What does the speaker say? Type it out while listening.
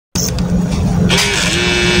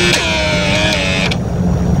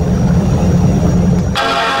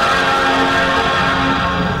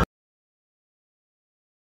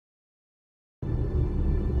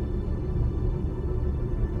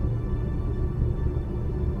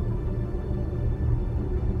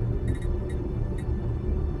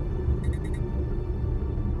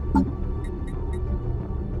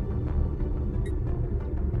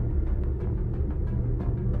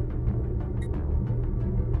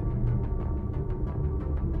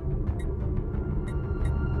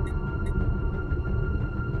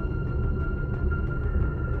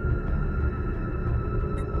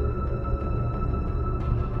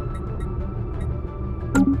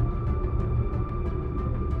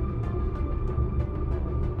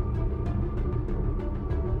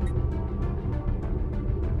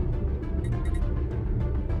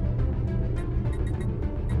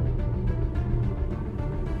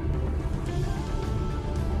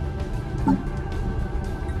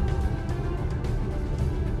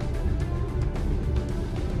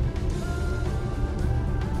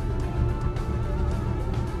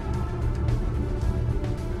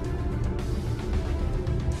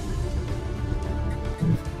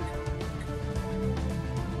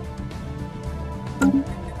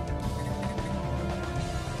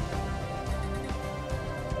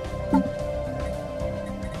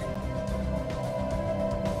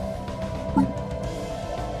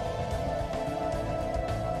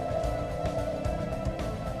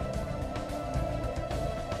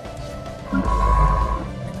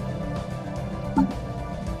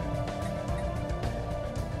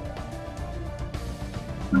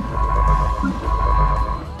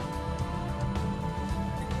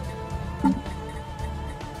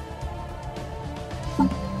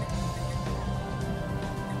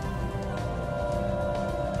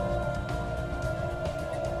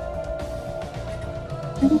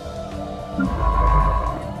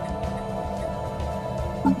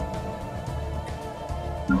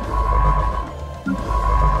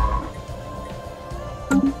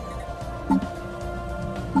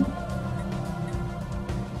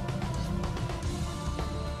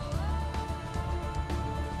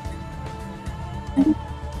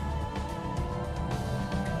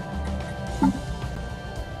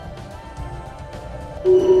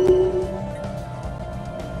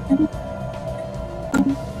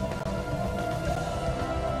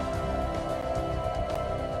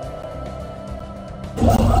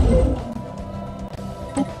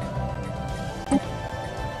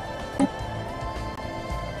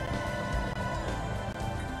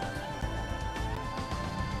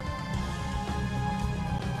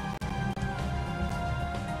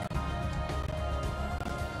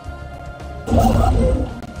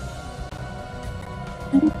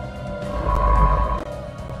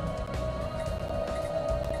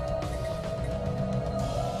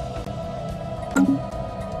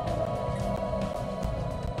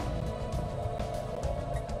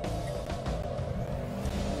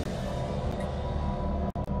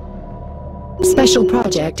Special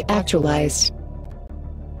project actualized.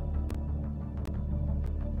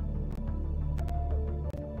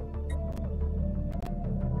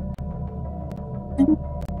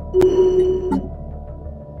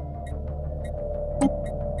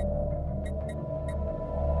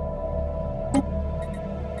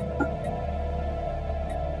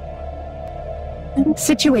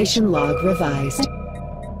 Situation log revised.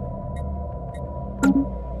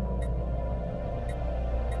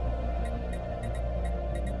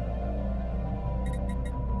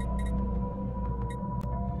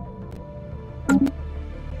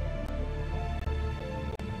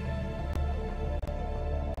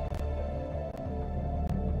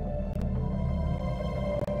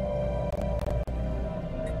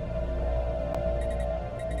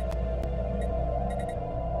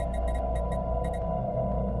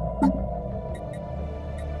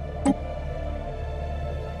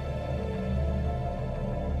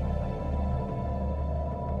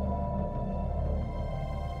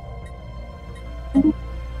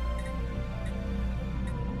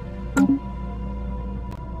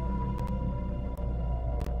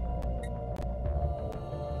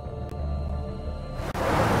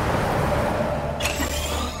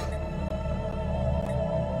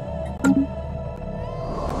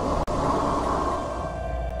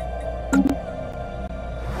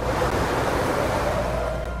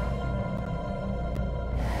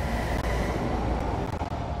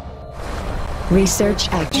 Research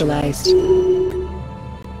actualized.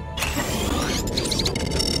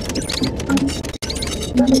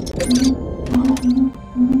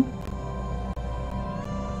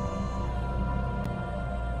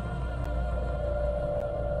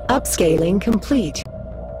 Upscaling complete.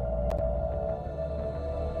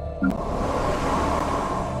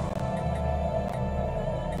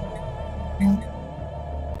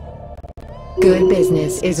 Good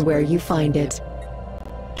business is where you find it.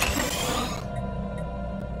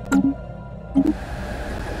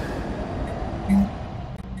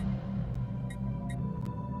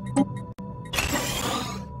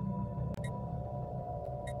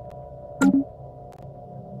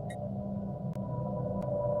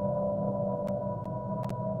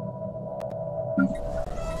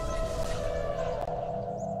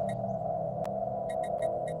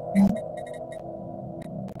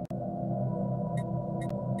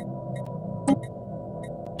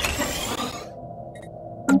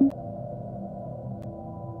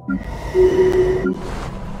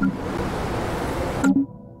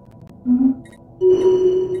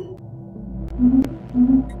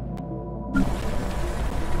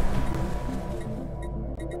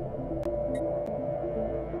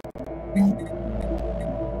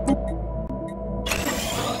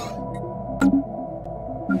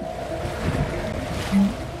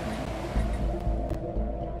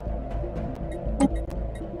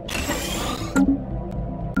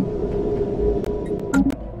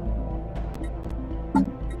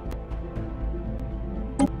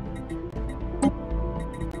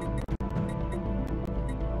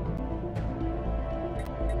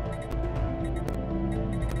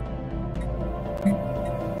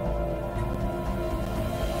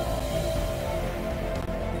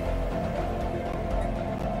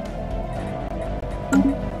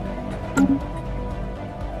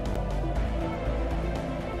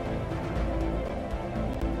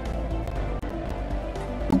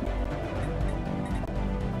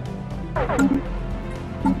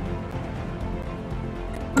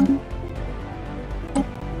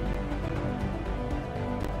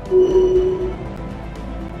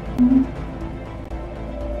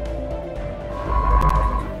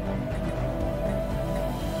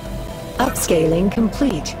 Upscaling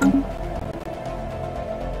complete.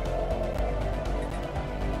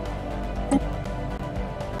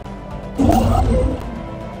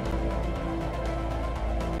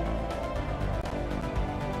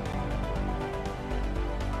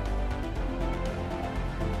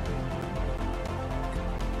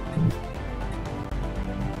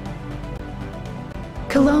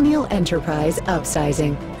 Colonial Enterprise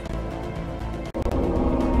upsizing.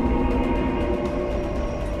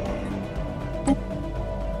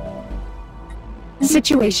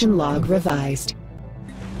 Situation log revised.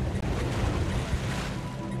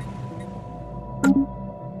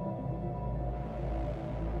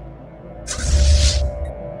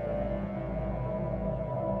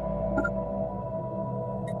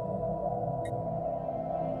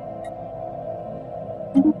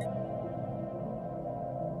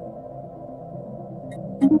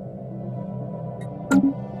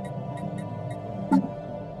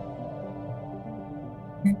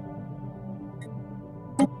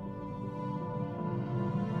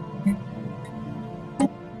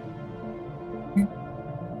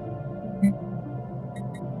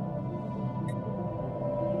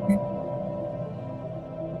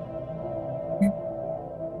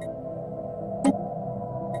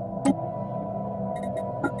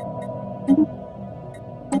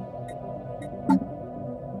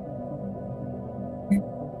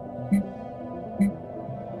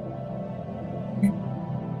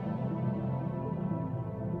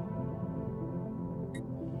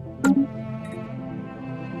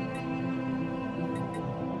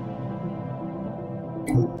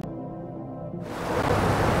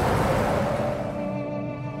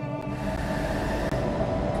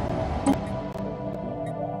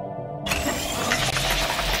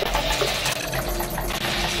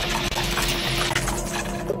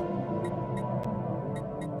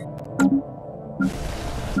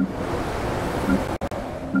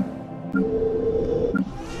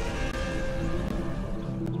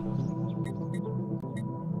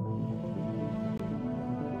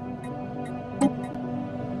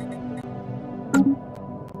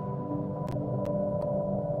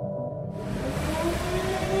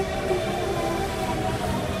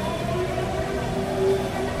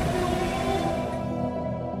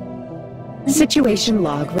 Situation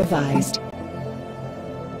log revised.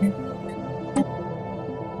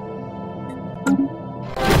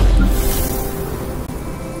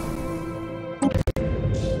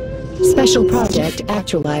 Special project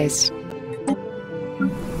actualized.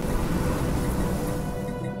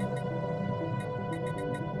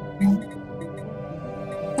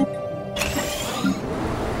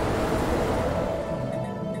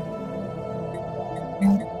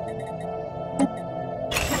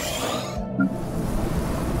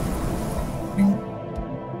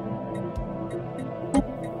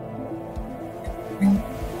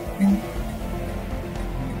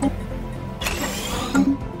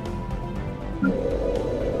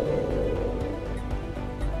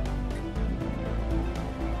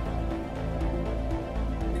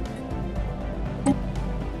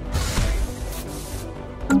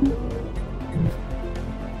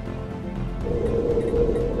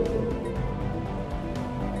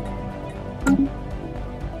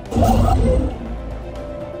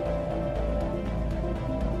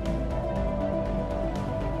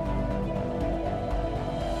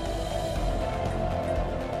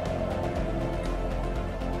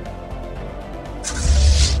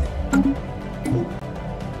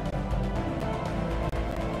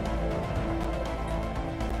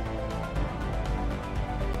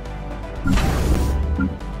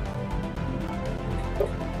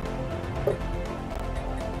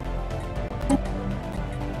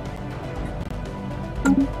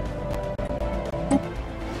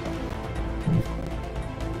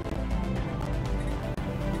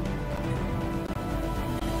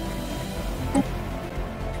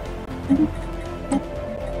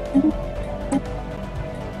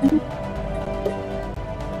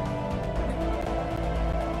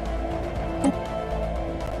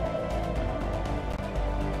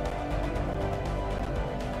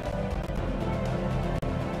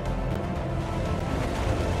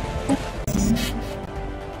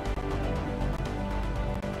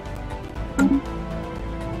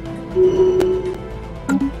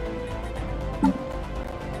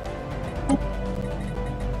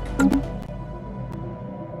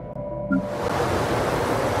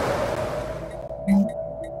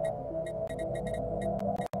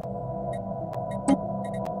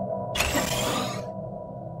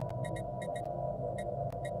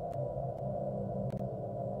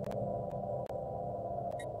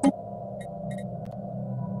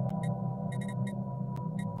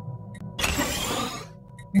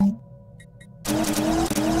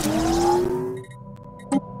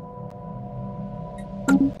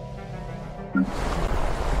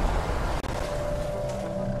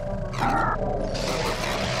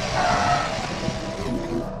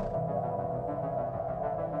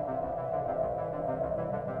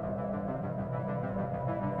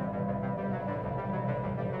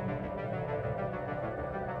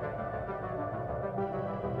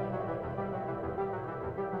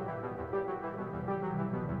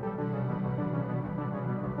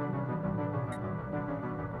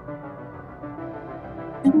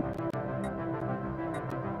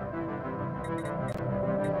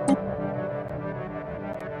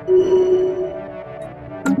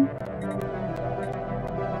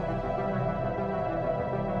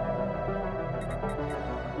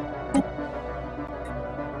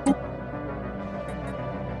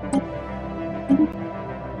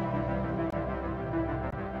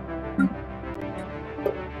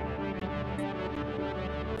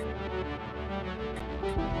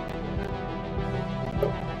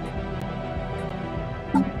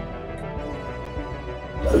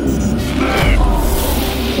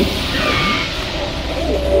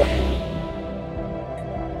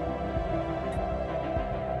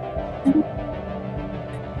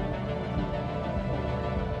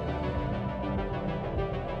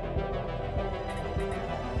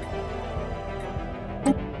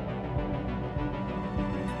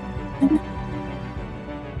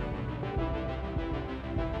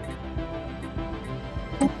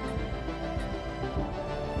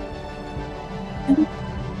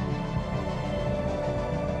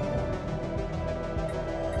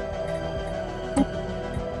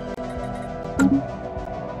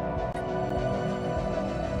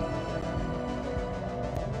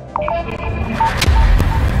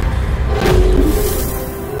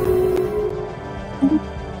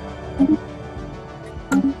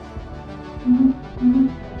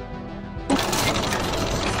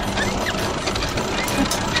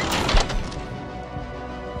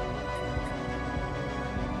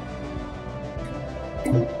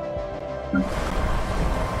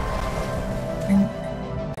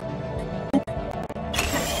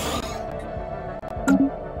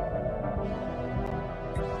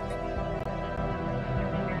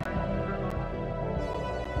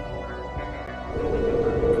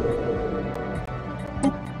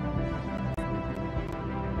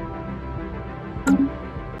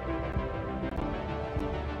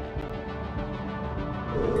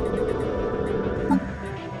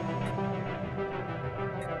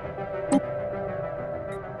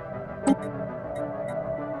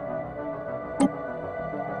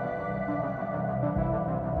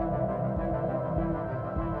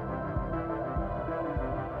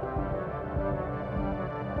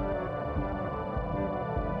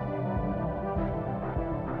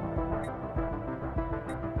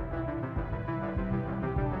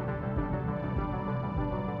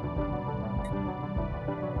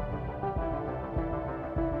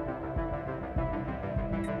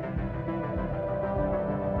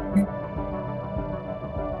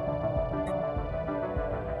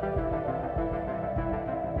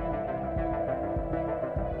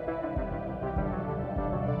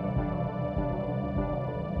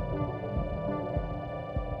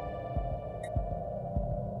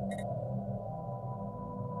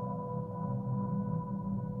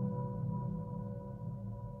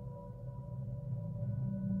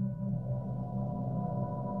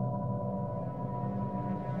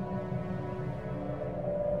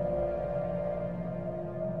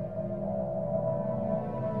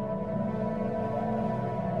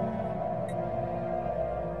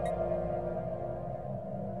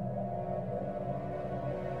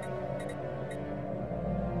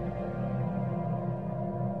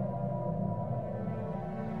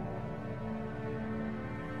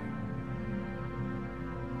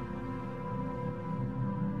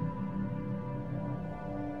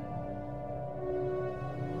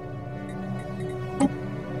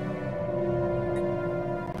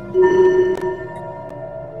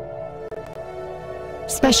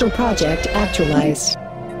 Special project actualized.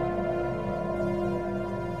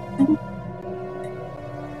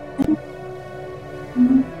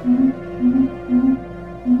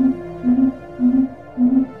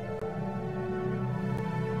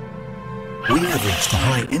 We have reached a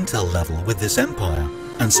high intel level with this empire,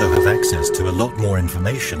 and so have access to a lot more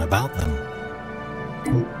information about them.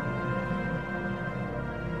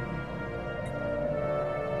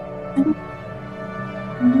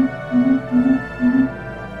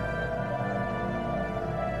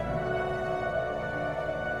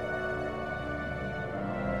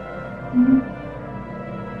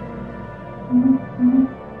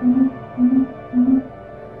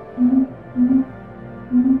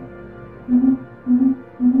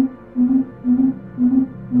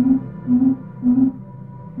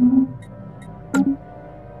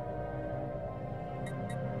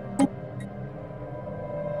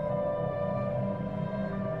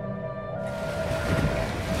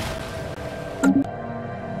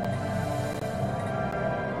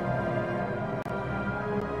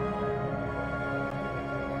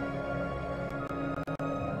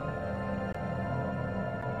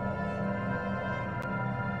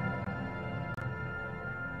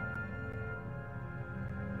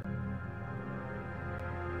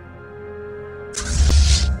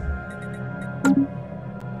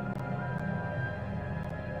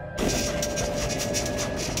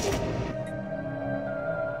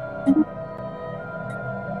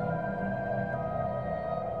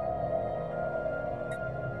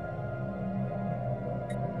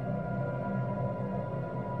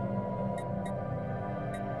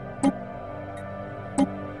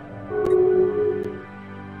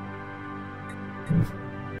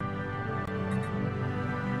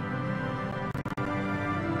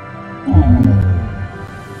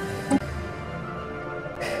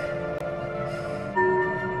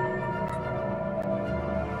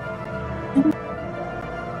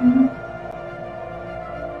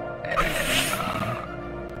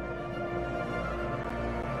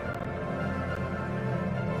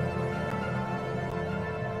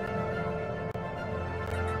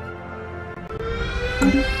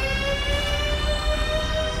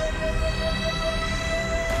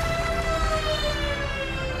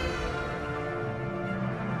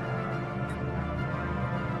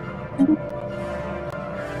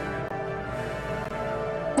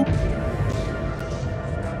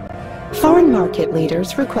 Foreign market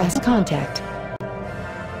leaders request contact.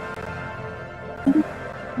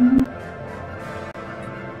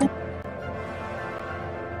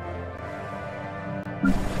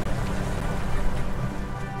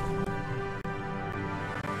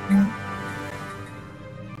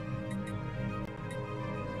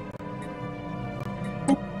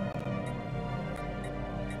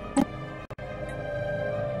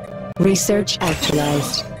 Research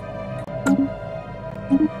actualized.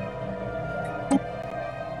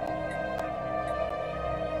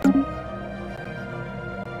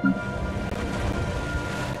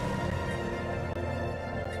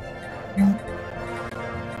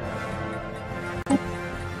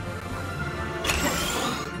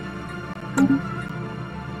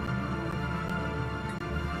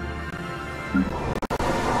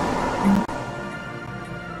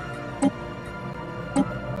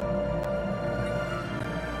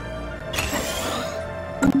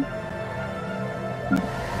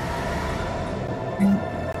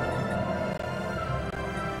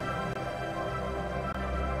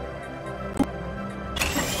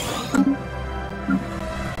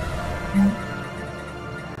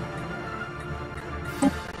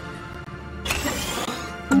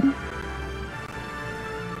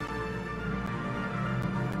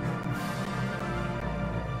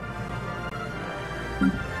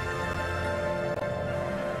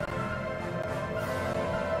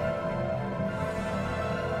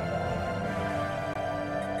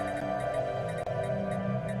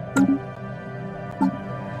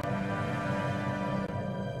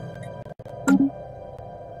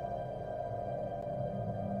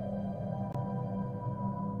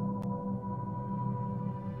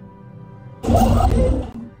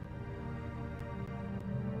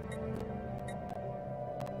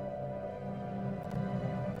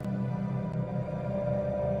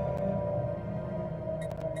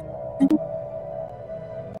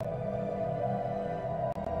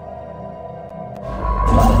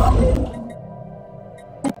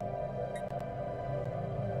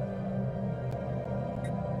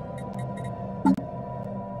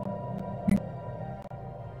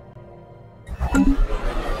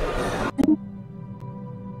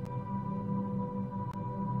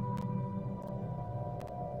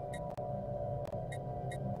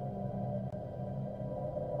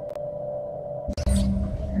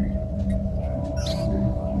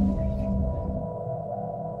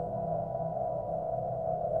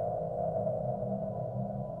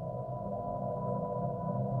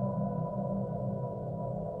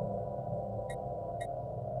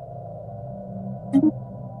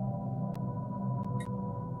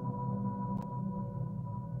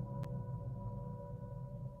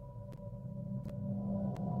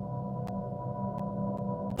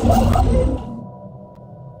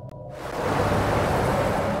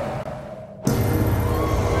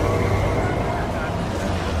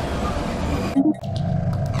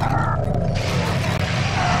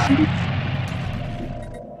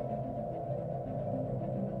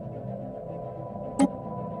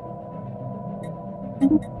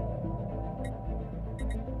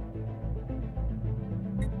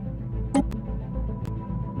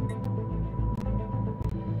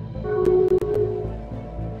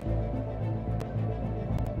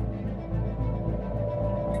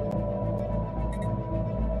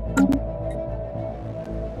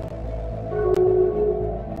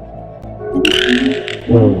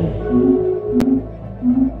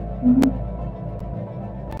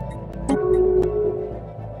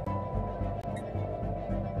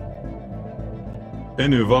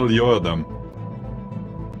 Vad gör de?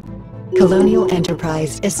 Colonial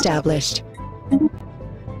enterprise established.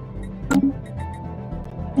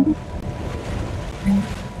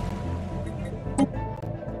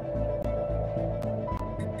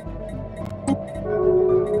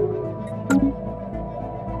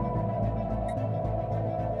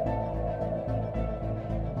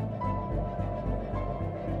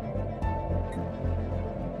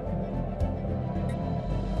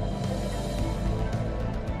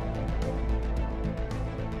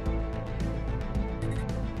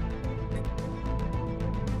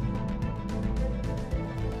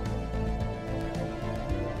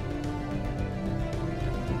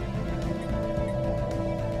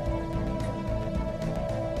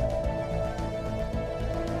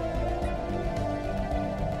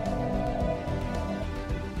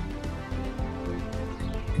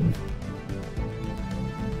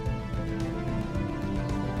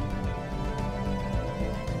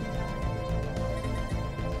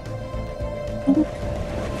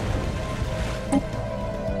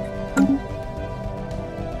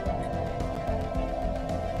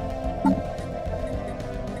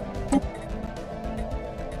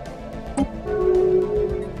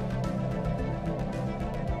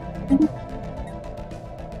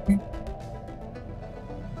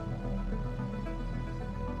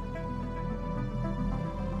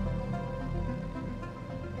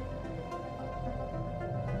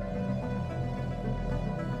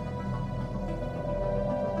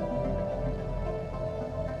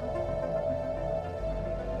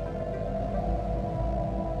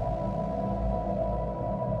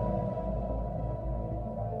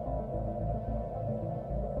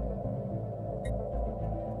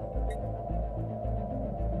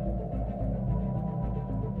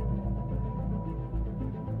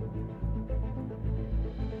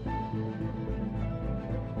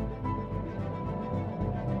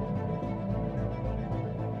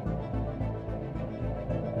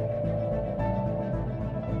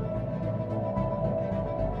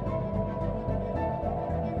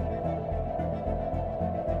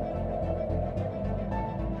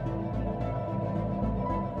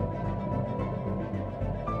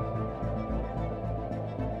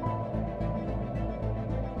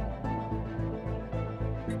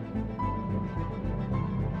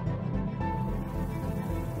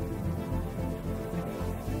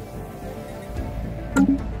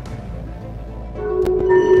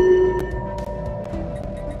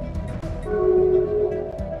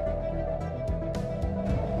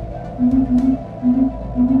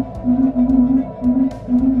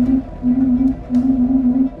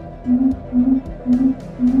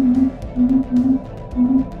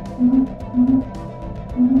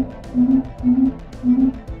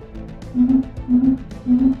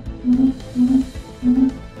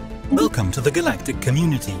 Welcome to the galactic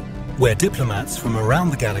community, where diplomats from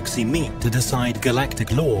around the galaxy meet to decide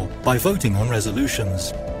galactic law by voting on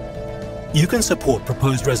resolutions. You can support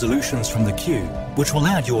proposed resolutions from the queue, which will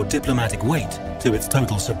add your diplomatic weight to its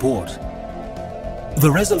total support.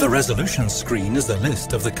 The resolutions screen is the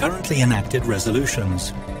list of the currently enacted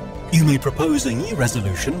resolutions. You may propose a new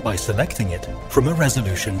resolution by selecting it from a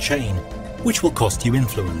resolution chain, which will cost you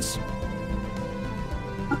influence.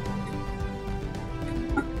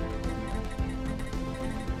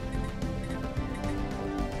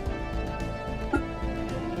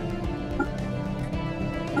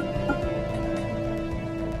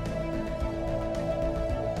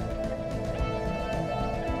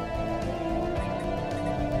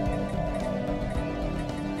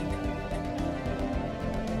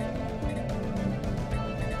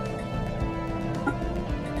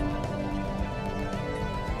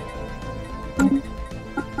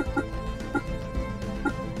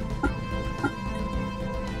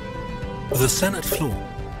 The Senate floor.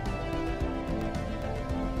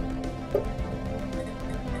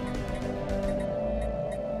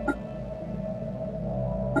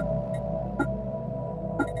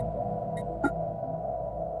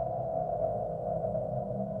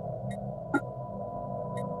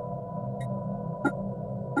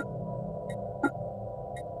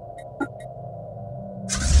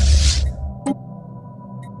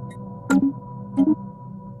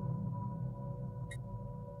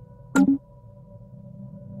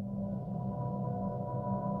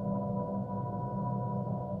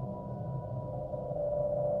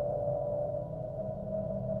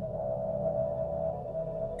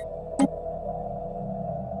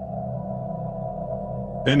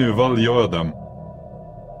 En vad gör de?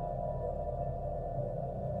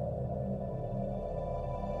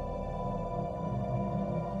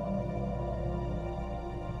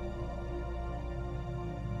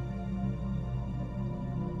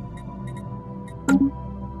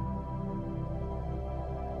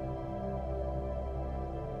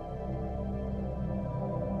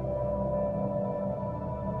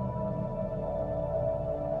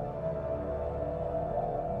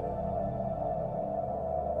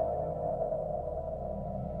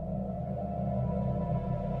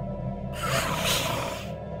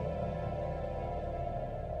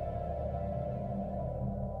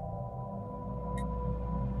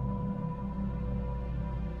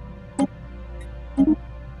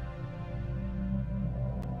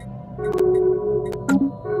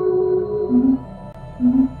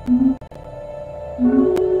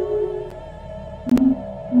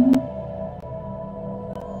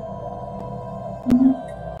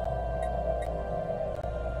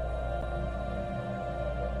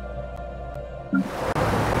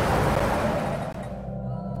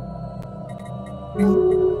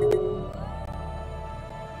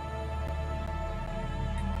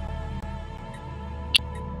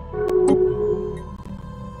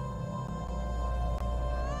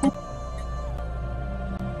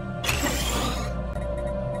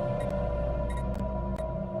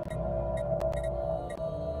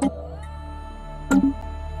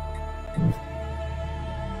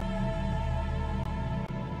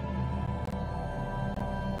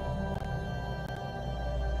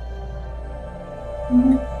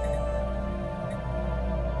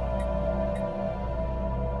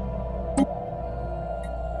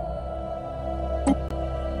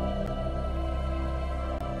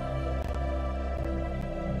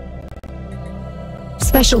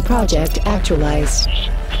 Special project actualized.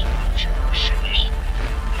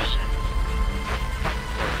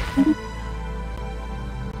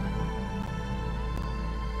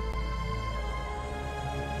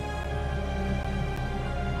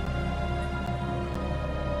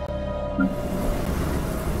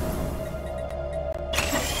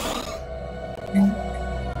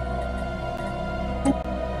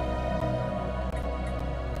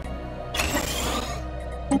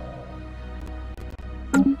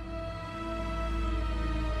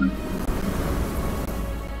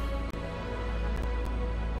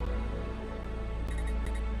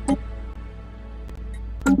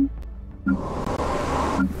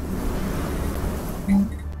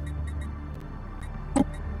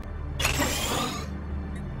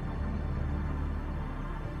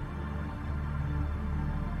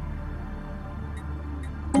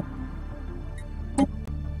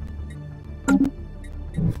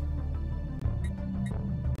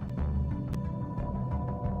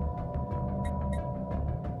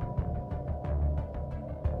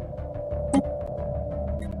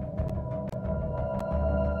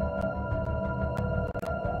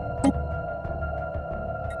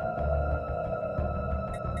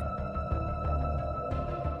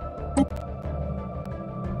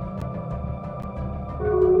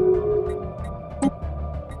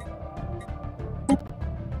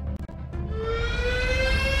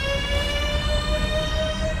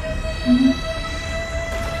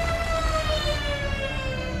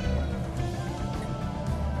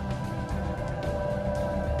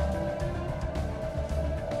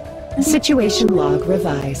 Situation log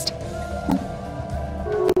revised.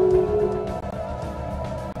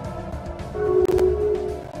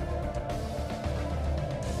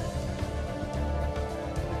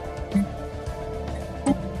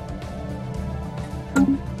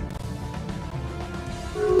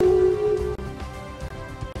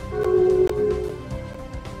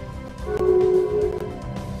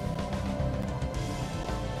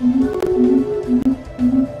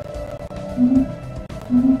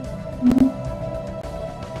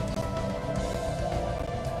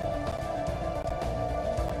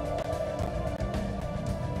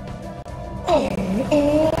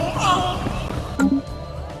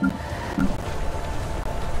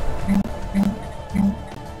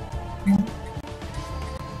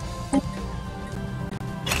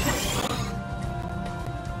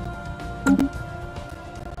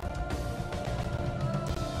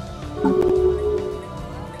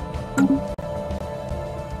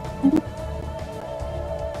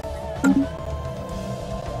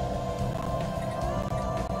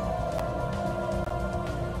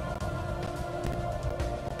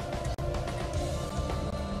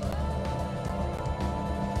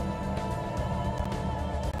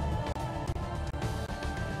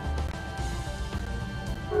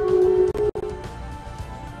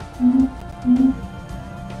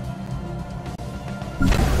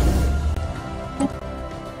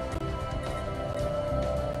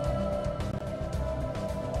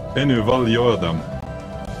 En vad gör de?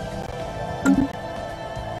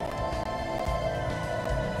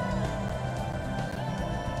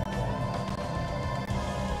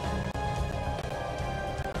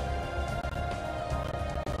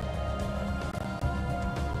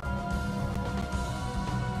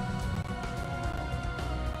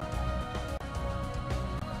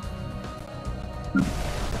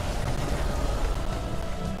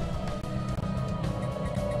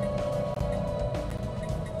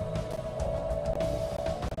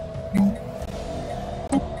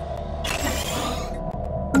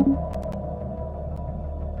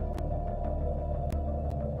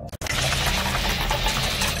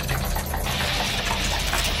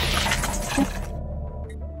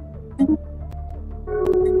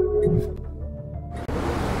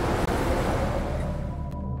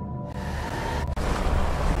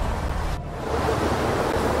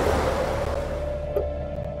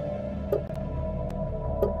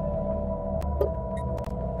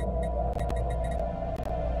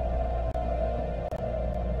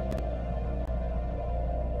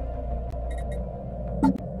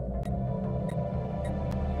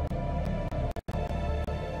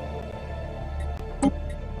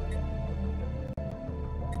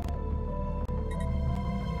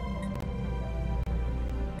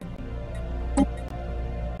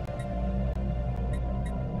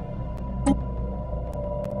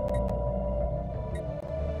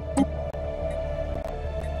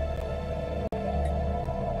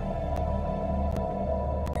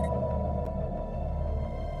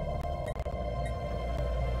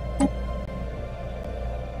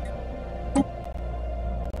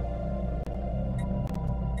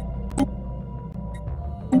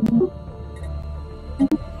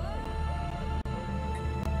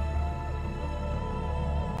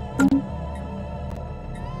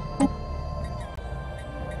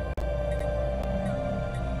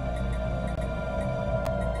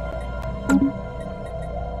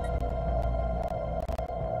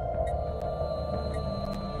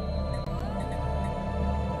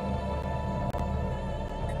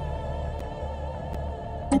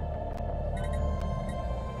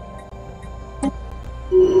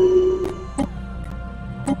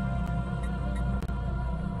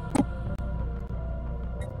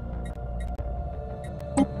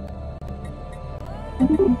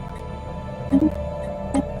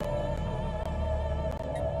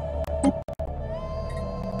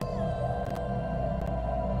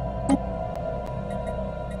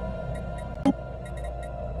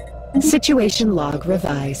 Situation log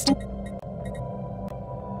revised.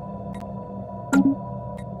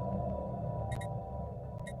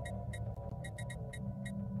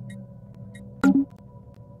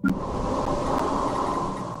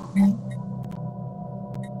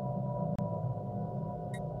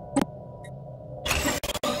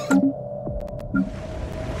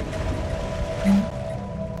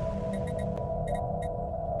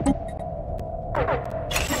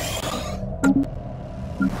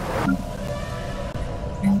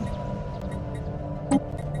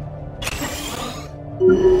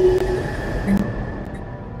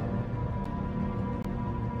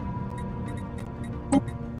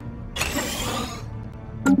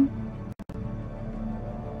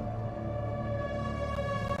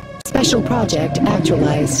 Special project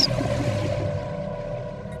actualized.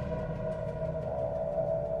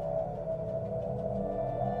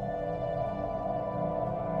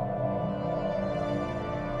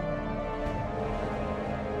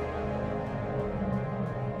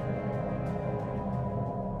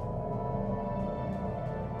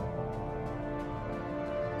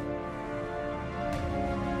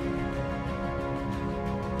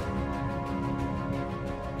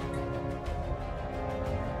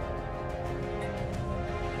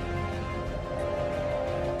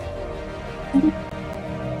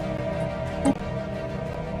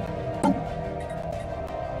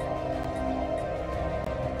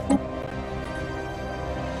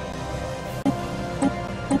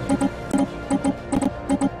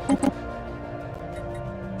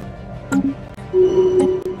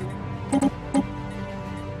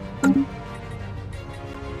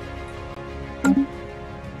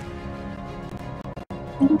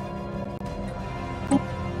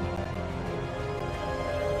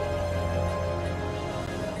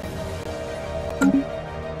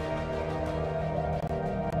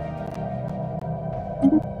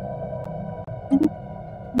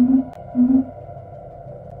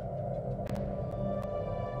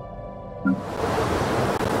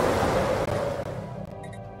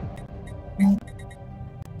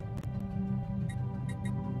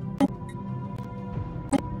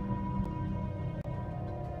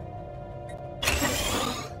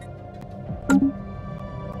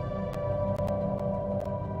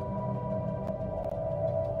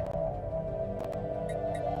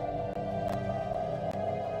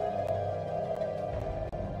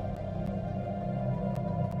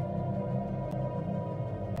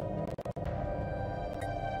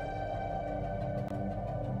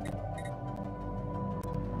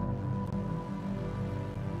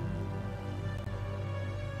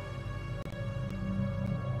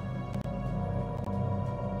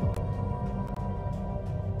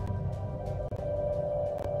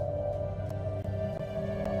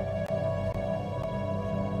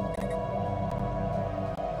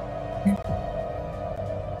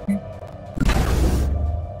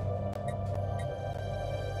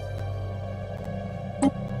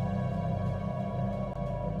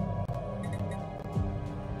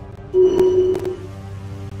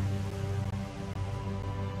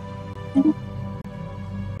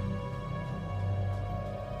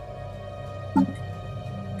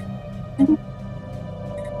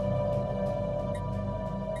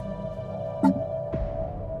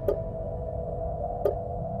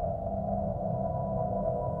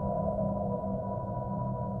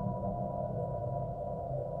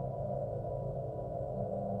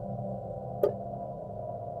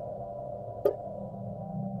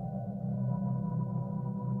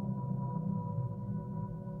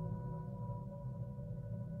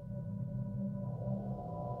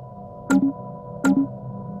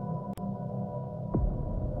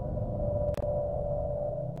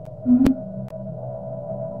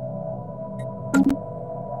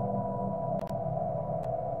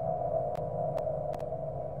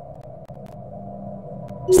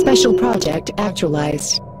 Special project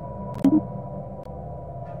actualized.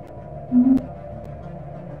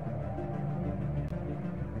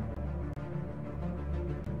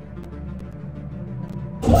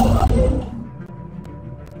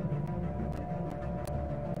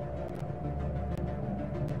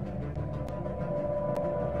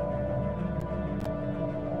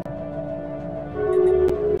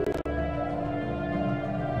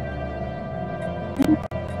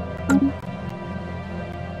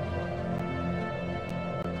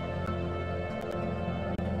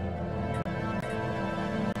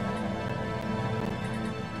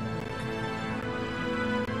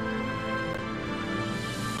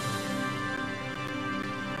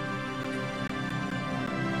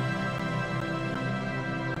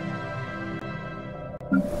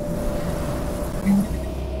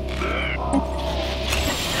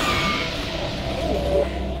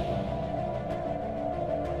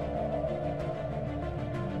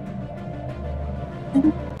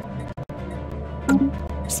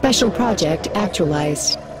 Special project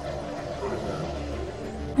actualized.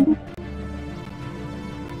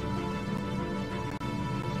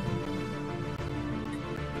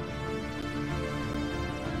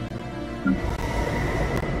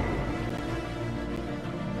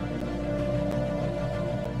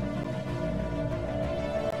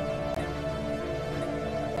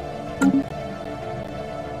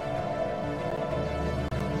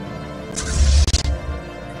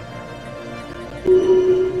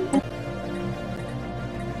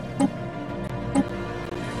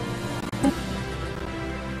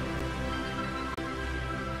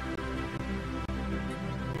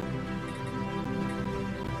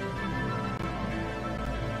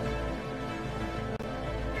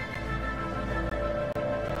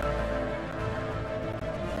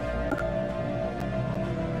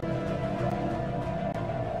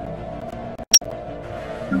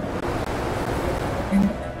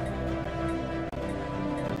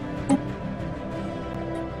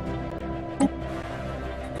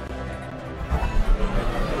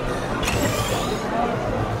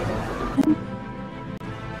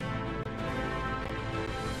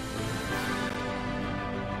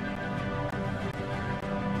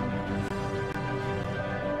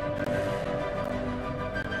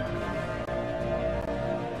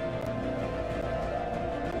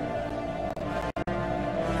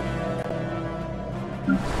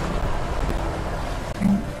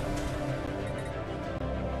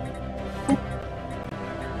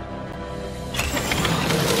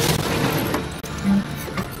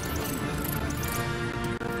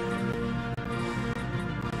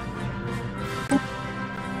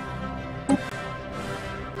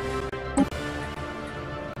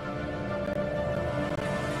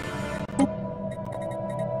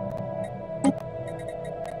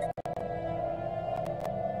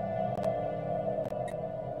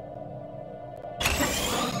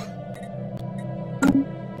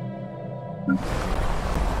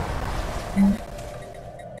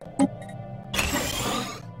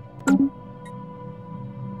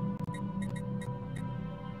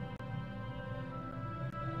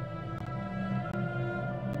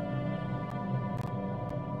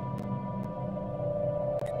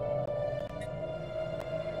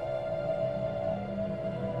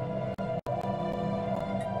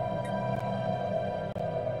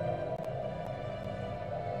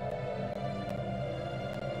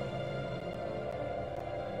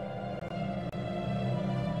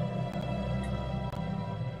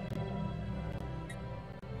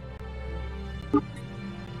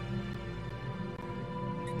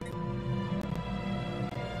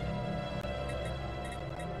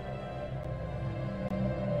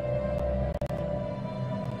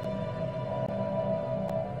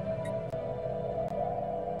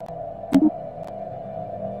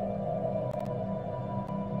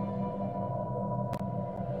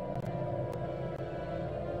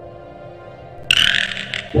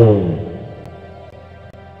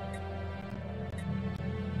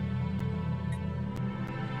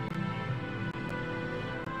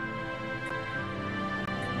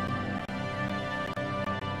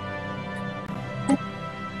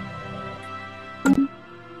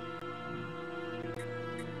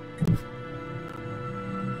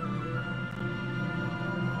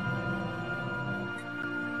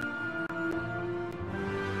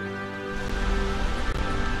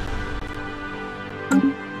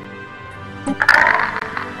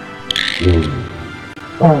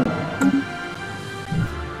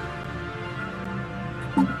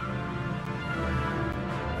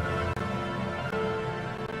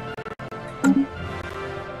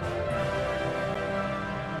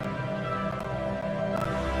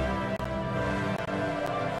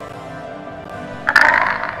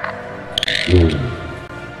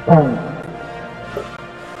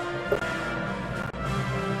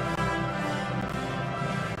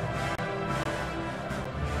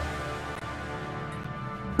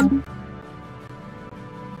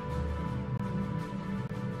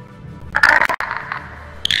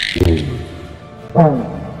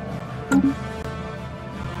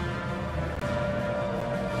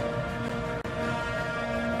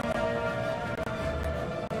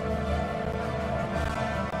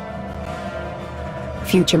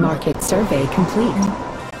 Future market survey complete.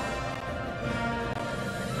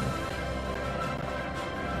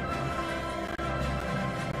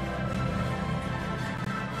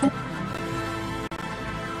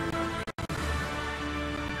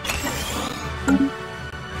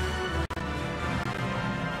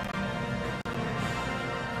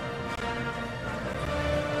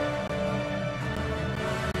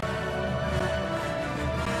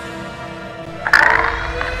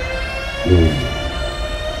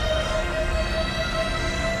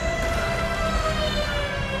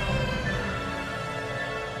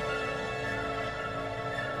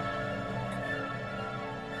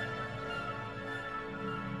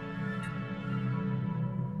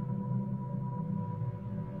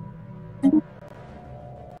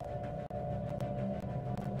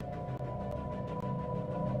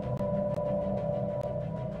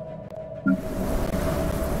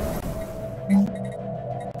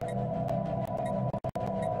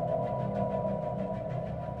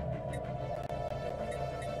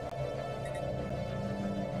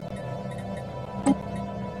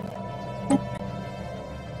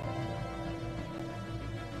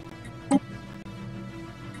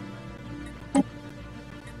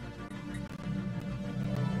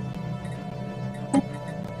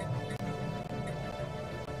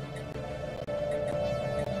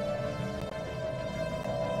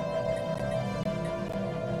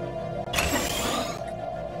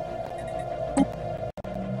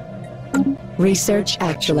 Research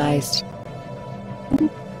actualized.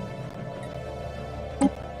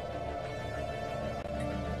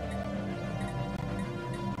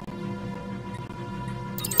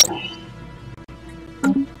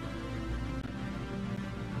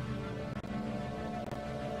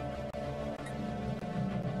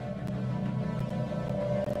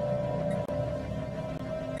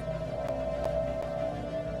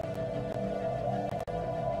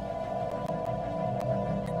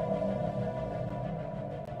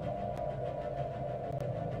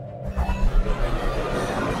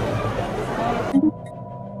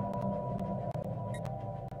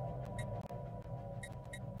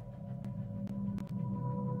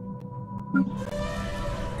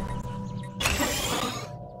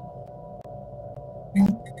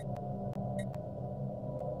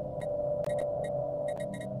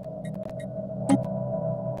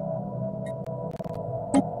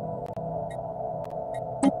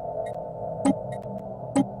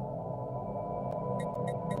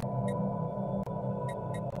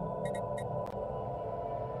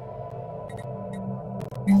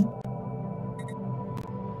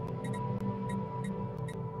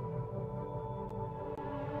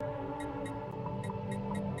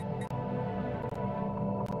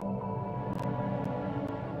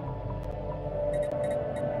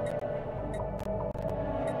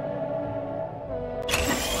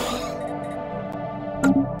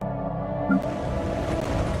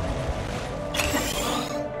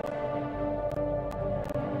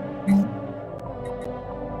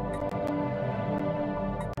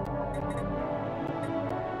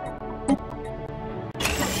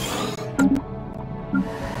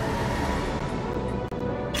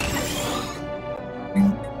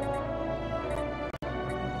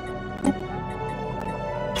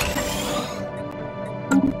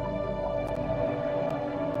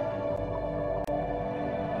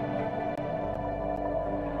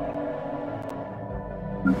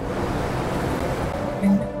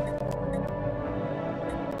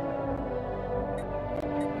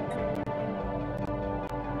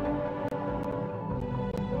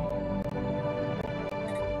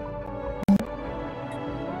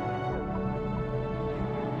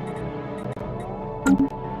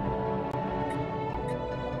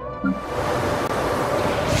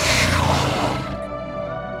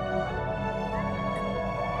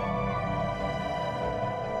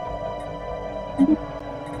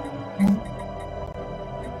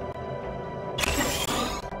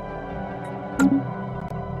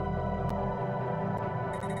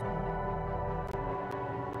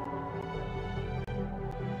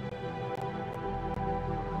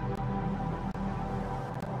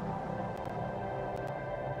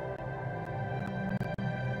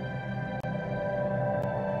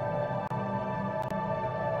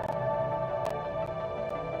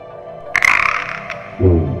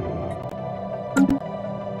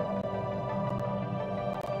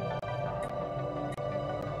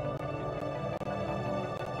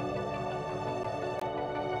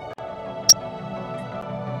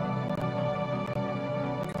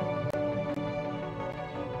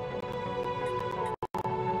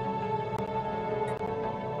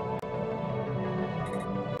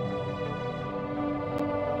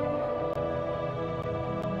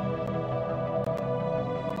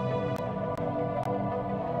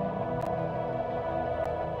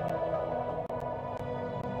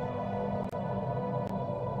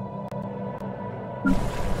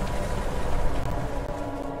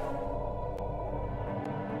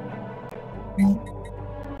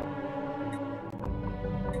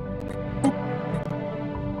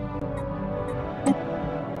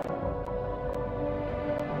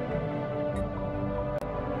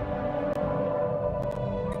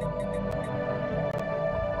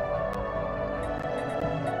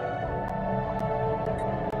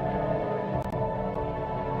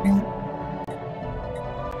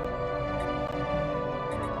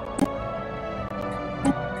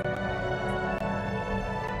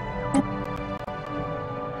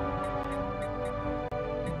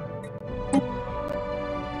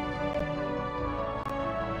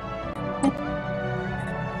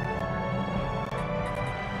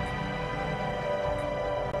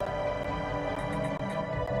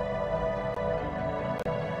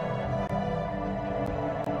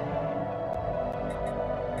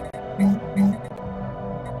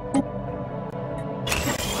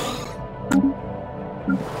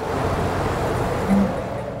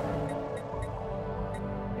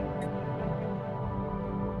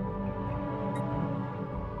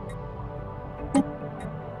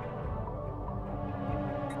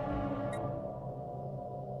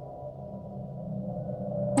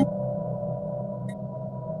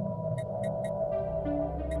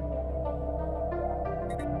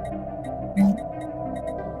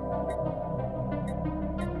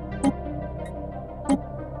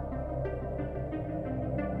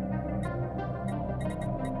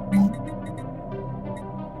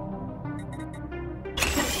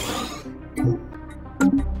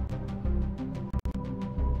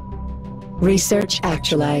 Research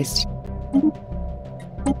actualized.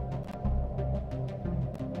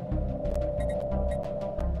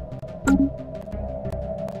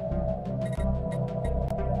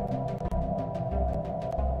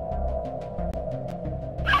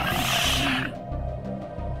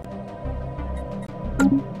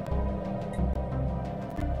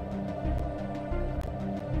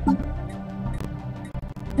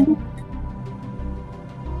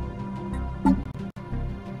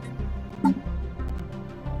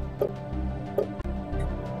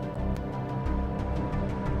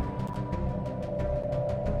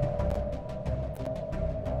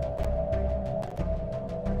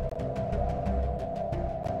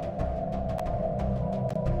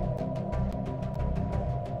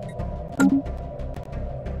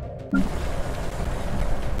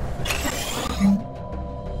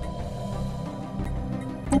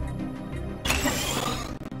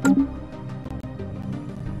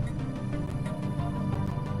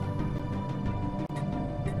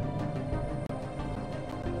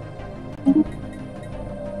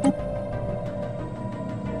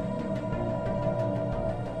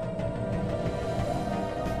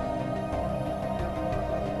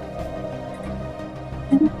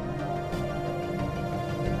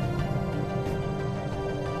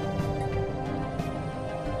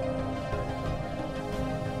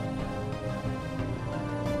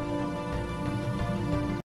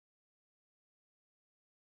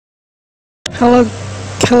 Hello,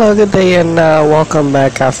 hello, good day, and welcome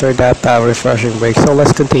back after that refreshing break. So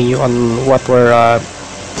let's continue on what we're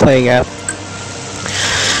playing at.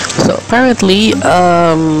 So apparently,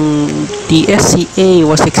 the SCA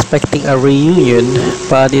was expecting a reunion,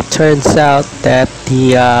 but it turns out that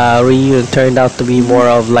the reunion turned out to be more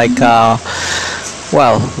of like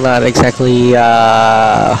well, not exactly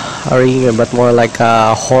a reunion, but more like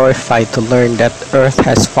horrified to learn that Earth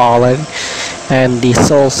has fallen and the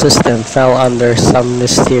Sol system fell under some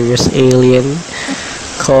mysterious alien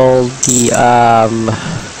called the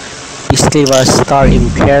Sila Star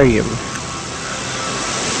Imperium,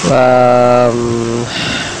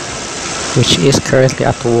 which is currently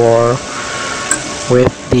at war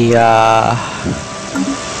with the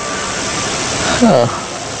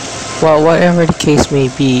well, whatever the case may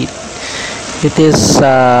be, it is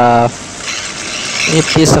a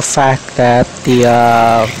fact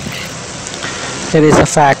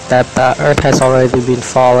that Earth has already been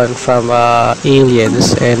fallen from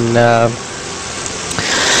aliens, and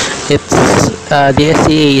the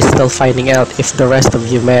SCA is still finding out if the rest of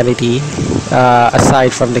humanity,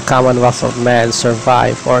 aside from the Commonwealth of Man,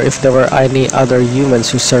 survived, or if there were any other humans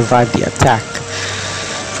who survived the attack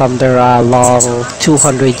from their long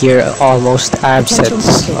 200-year almost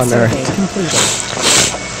absence on Earth.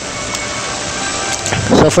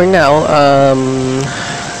 So for now,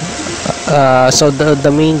 so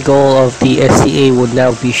the main goal of the SCA would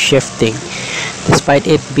now be shifting. Despite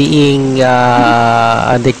it being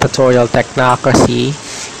a dictatorial technocracy,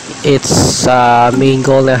 its main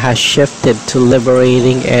goal now has shifted to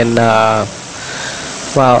liberating and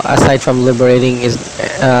well, aside from liberating, is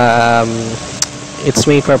its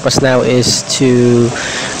main purpose now is to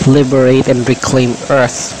liberate and reclaim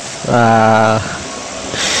Earth.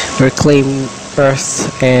 Reclaim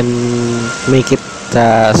Earth and make it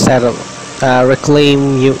settle.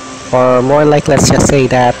 Reclaim you, or more like, let's just say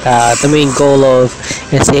that the main goal of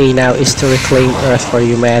SCA now is to reclaim Earth for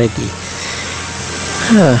humanity.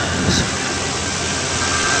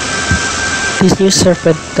 These new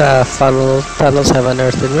serpent tunnels have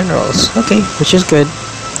unearthed minerals. Okay, which is good.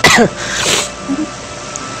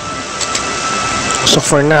 So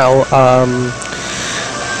for now,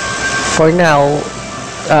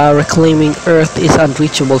 reclaiming Earth is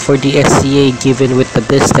unreachable for the SCA given with the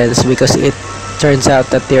distance, because it turns out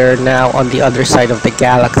that they're now on the other side of the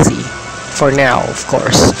galaxy. For now, of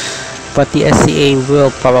course. But the SCA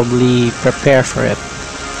will probably prepare for it.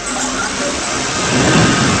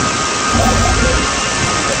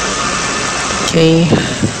 Okay.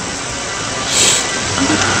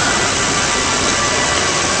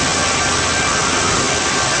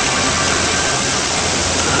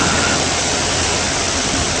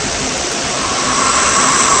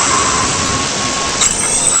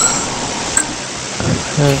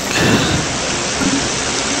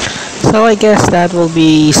 So I guess that will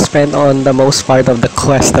be spent on the most part of the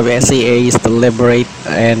quest of SCA, is to liberate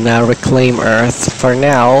and reclaim Earth. For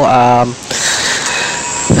now,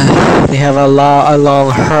 they have a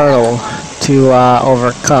long hurdle to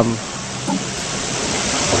overcome.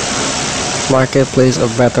 Marketplace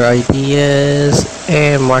of better ideas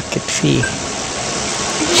and market fee.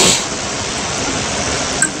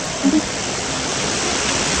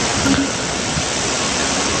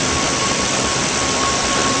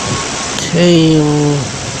 Okay,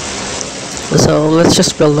 so let's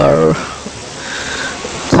just build our.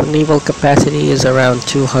 So naval capacity is around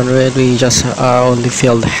 200. We just only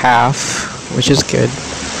filled half, which is good.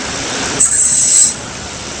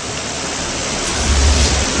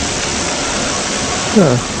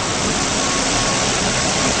 Huh.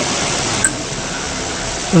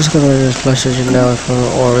 What's going on with this flush engine now if an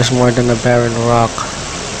ore is more than a barren rock?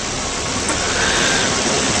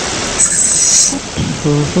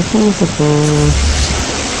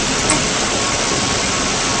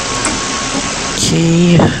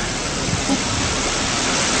 Okay.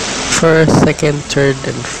 First, second, third,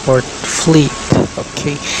 and fourth fleet.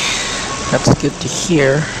 Okay, that's good to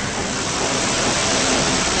hear.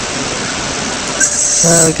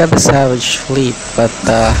 We got the salvage fleet, but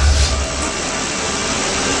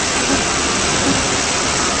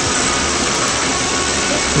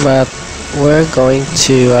we're going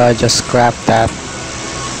to just scrap that,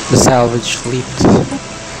 the salvage fleet.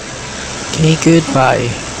 Okay, goodbye.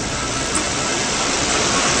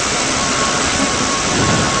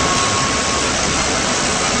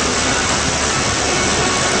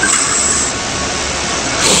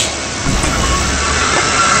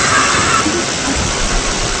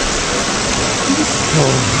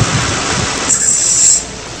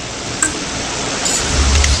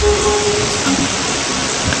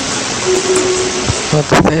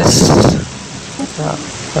 What's this? Oh,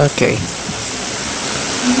 okay.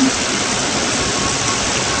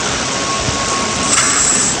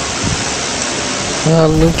 Well,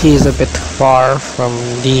 Nuki is a bit far from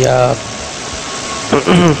the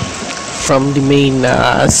from the main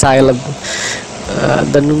asylum.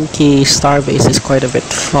 The Nuki starbase is quite a bit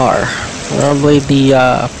far. Probably the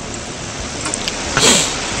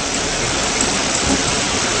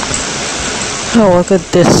oh, look at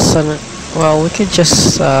this. Well, we could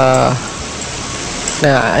just I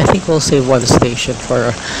think we'll save one station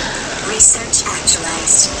for research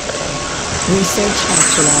actualized. Research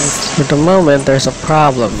actualized. For the moment, there's a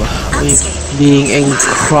problem. We're being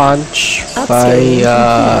encroached by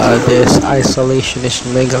this isolationist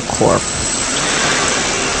megacorp.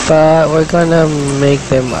 But we're gonna make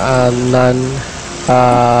them a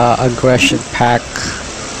non-aggression pack.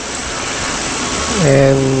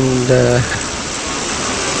 And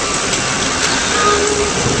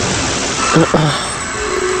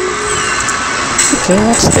okay,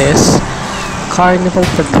 what's this? Carnival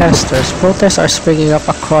protesters. Protests are springing up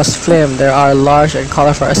across Flim. There are large and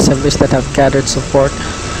colorful assemblies that have gathered support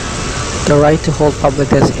the right to hold public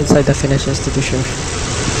events inside the Finnish institution.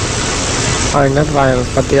 Are not violent,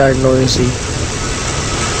 but they are noisy.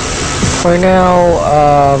 For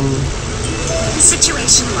now,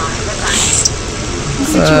 situation log revised.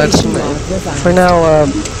 for now,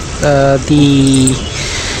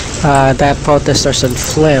 that protesters in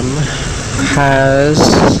Flim has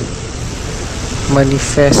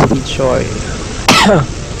manifested joy.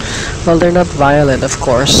 Well, they're not violent, of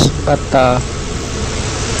course, but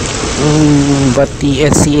the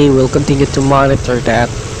SCA will continue to monitor that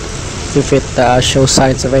if it shows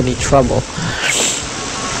signs of any trouble.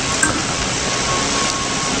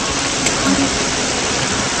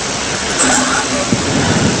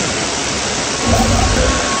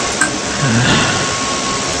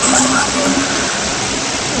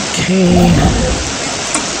 Okay.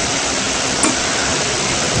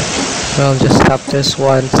 Well, just stop this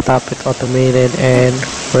one, stop it automated, and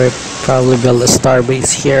we'll probably build a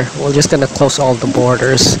starbase here. We're just gonna close all the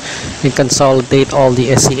borders and consolidate all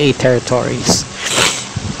the SCA territories.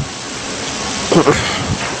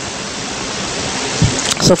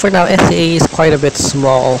 So for now, SCA is quite a bit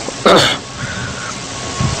small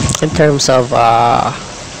in terms of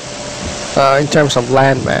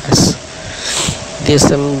landmass. There's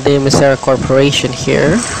the Misera Corporation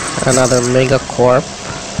here, another megacorp.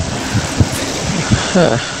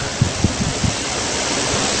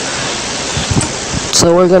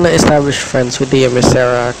 So we're gonna establish friends with the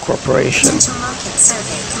Misera Corporation. Potential market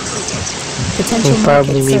survey completed. Potential We'll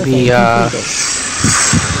probably market maybe survey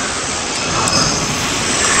completed.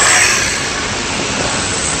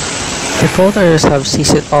 the protesters have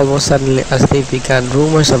ceased almost suddenly as they began.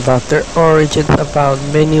 Rumors about their origins abound.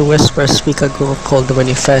 Many whispers speak a group called the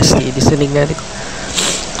Manifesti. This enigmatic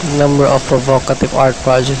number of provocative art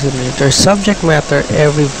projects in their subject matter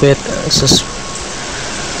every bit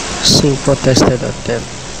seem protested at them.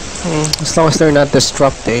 As long as they're not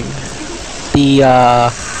disrupting, the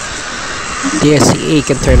SCA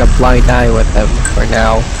can turn a blind eye with them for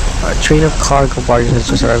now. A train of cargo barges is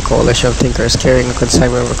just a coalition of thinkers carrying a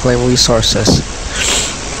consignment of reclaimed resources.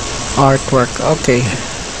 Artwork, okay.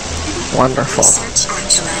 Wonderful. Research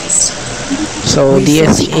actualized. So the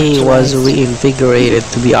SEA was reinvigorated,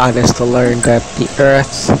 to be honest, to learn that the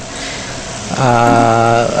Earth,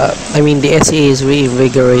 the SEA is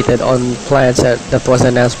reinvigorated on plans that was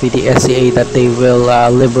announced by the SEA that they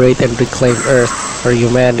will liberate and reclaim Earth for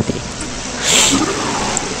humanity.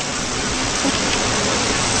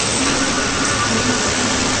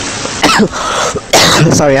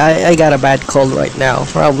 Sorry, I got a bad cold right now.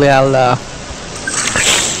 Probably I'll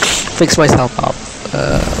fix myself up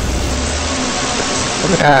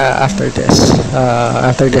after this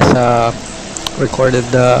recorded.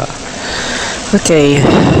 Okay.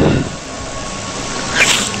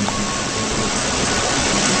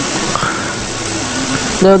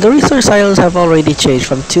 Now the resource islands have already changed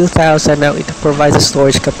from 2,000. Now it provides a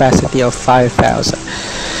storage capacity of 5,000.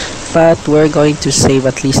 But we're going to save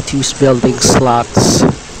at least 2 building slots.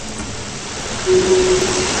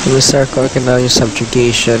 We start colonial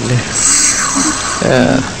subjugation.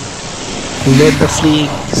 Let the fleeing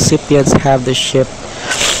recipients have the ship.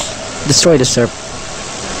 Destroy the serp.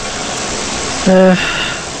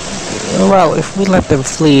 Well, if we let them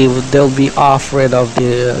flee, they'll be off-rid of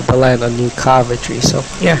the land on New Coventry. So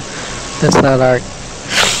yeah, that's not our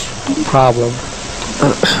problem.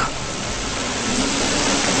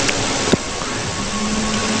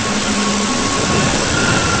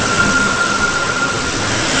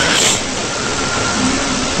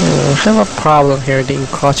 I have a problem here, the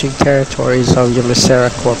encroaching territories of the Misera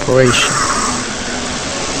Corporation.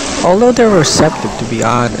 Although they're receptive, to be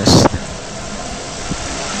honest.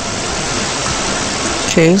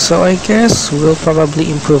 Okay, so I guess we'll probably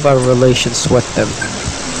improve our relations with them.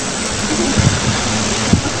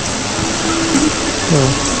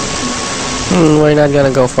 We're not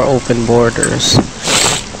gonna go for open borders.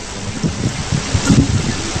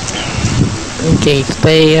 Okay,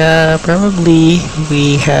 today probably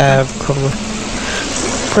we'll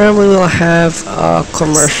have a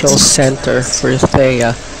commercial center for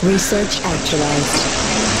Thea. Research actualized.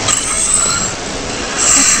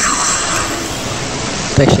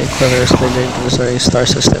 Protection equivalents leading to the surrounding star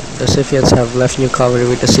system. The Scythians have left New Coventry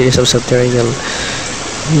with a series of subterranean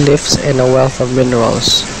lifts and a wealth of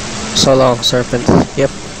minerals. So long, serpent. Yep.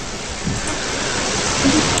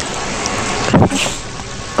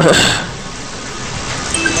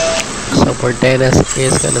 So Bordenas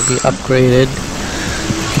is gonna be upgraded.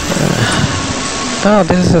 Oh,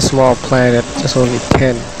 this is a small planet, just only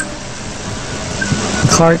 10.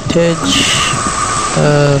 Carthage.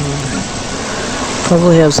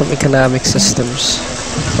 Probably have some economic systems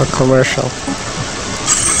for commercial.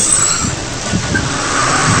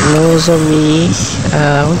 Nozomi,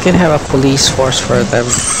 we can have a police force for them.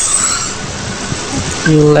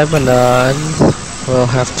 New Lebanon will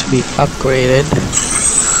have to be upgraded.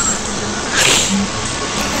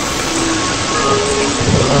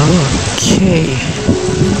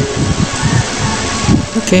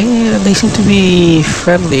 Okay, they seem to be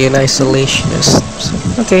friendly and isolationist. So,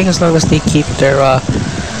 okay, as long as they keep their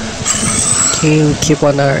keep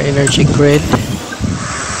on our energy grid.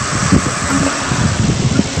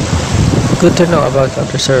 Good to know about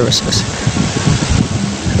other services.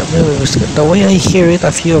 The way I hear it,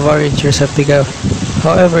 a few of our engineers have begun,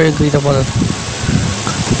 however, agreed upon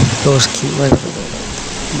those key.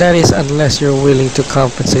 That is, unless you're willing to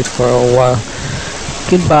compensate for a while.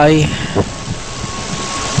 Goodbye.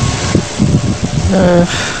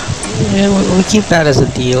 Yeah, we keep that as a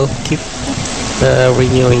deal. Keep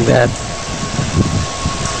renewing that.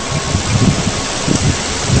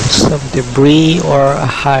 Some debris or a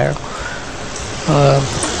higher.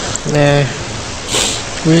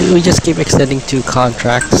 We just keep extending 2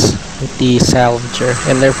 contracts with the salvager,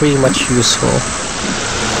 and they're pretty much useful.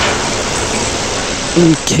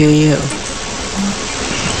 Okay,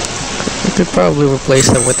 we could probably replace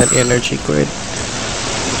them with an energy grid.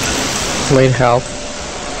 Might help.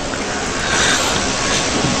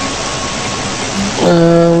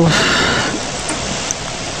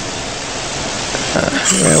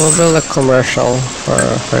 Yeah, we'll build a commercial for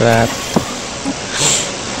that.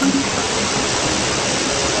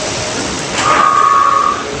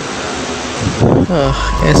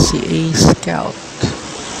 SCA Scout.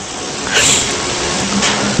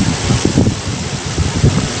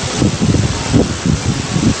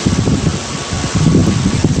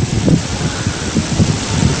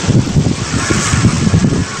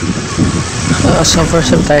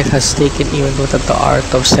 Subversive type has taken even without the art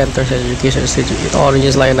of centers and education institute. Its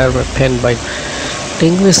origins lie underpinned by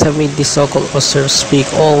linguists have made the so-called observers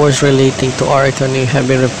speak. All words relating to our economy have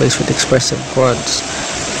been replaced with expressive words.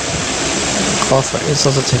 Call for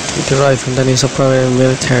insults derived from the names of prominent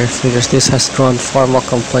military figures. This has drawn formal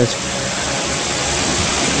complaints.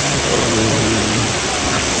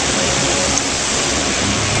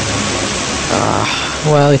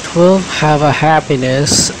 well, it will have a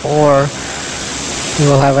happiness, or it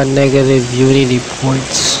will have a negative unity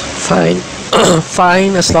points. Fine.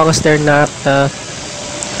 Fine, as long as they're not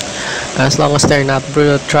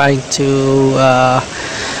trying to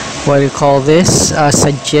what do you call this,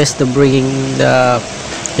 suggest the bringing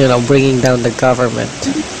down the government.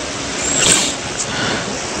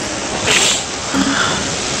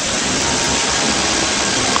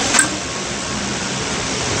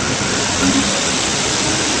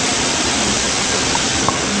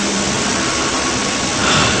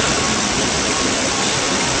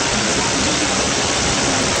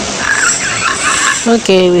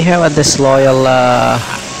 Okay, we have a disloyal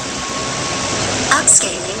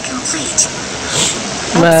Upscaling complete.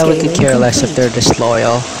 well, we could care less if they're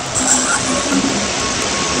disloyal.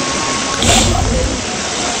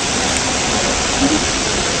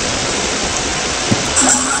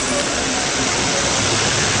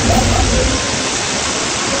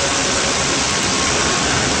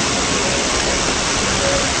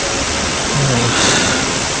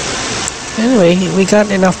 Anyway, we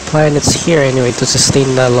got enough planets here anyway to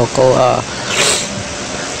sustain the local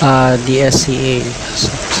the SCA.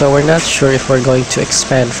 So we're not sure if we're going to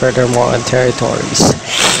expand furthermore on territories.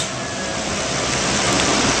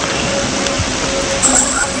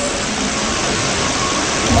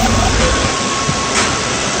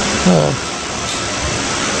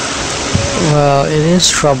 Well, it is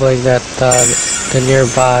troubling that the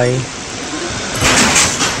nearby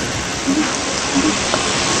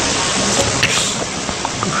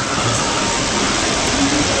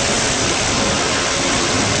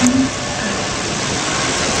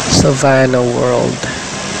Savannah world.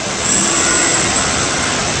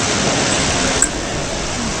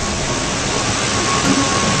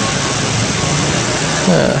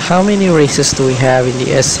 How many races do we have in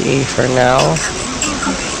the SCA for now?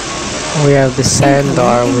 We have the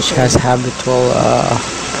Sandar, which has habitual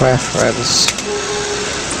preference.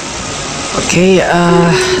 Okay,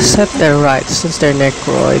 set their rights since they're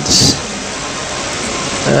necroids.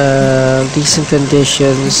 Decent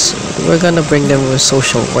conditions. We're gonna bring them with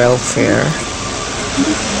social welfare.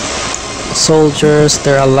 Soldiers,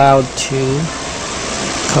 they're allowed to.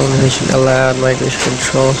 Colonization allowed. Migration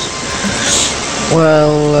controls.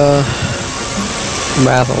 Well,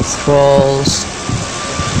 battle thralls.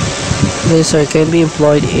 These can be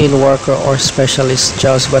employed in worker or specialist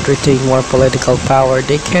jobs, but retain more political power.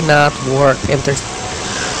 They cannot work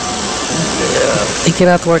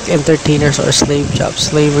entertainers or slave jobs.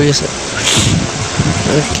 Slavery is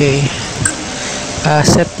okay.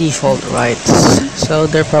 Set default rights. So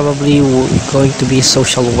they're probably going to be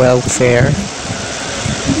social welfare.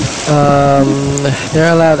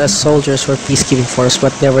 They're allowed as soldiers for peacekeeping force,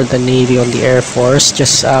 but never the Navy or the Air Force.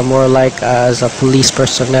 Just more like as a police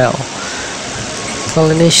personnel.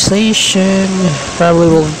 Colonization probably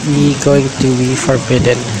will be going to be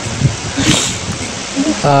forbidden.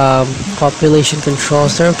 Population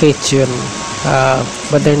controls, they're okay too,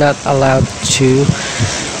 but they're not allowed to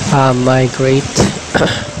migrate.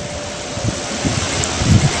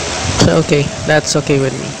 Okay, that's okay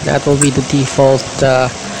with me. That will be the default.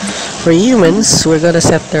 For humans, we're gonna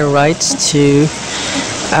set their rights to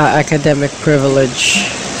academic privilege.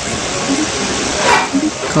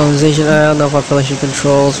 Colonization, no population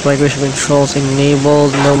controls. Migration controls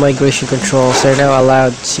enabled. No migration controls. They're now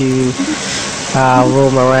allowed to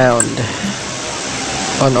roam around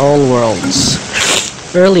on all worlds.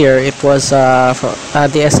 Earlier, it was the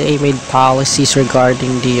SAA made policies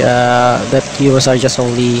regarding the that humans are just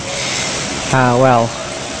only well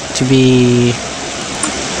to be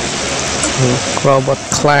robot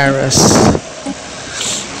Claris.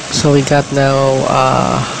 So we got now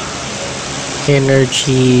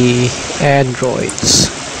energy androids.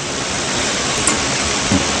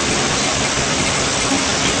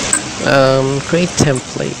 Create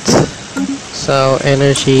template. So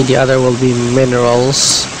energy, the other will be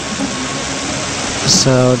minerals.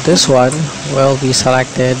 So this one will be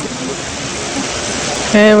selected,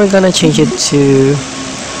 and we're gonna change it to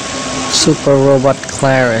Super Robot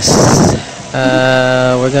Claris.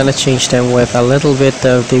 We're gonna change them with a little bit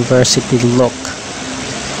of diversity look.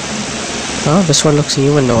 Oh, this one looks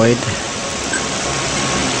humanoid.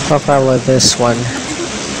 Probably this one.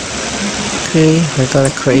 Okay, we're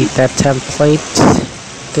gonna create that template.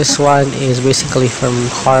 This one is basically from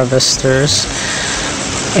harvesters,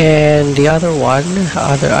 and the other one,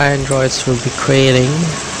 other androids will be creating.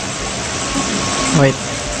 Wait,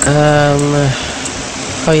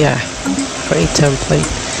 oh yeah, create template.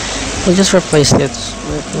 We'll just replace it.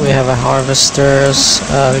 We have a harvesters.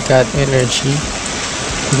 We got energy.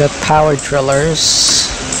 We got power drillers.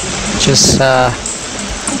 Just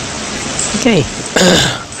Okay.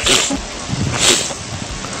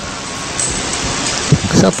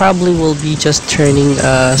 So probably we'll be just turning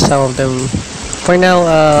some of them for now.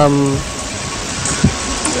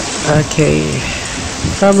 Okay,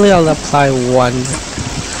 probably I'll apply one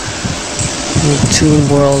to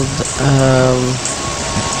world.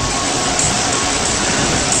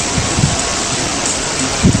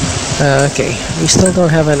 Okay, we still don't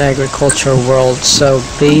have an agriculture world, so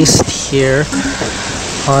based here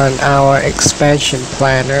on our expansion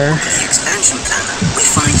planner. The expansion planner, we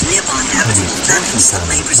find nearby habitable planets that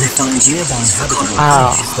may present opportunities for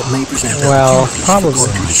colonies. Well,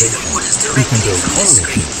 probably. We can build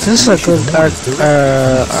colonies. This is a good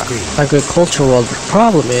agriculture world. The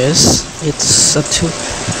problem is, it's a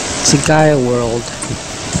Gaia world.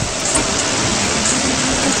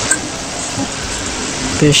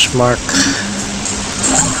 Bismarck.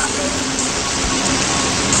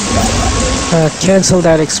 Cancel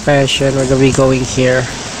that expansion. We're gonna be going here.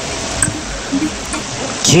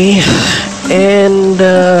 Okay, and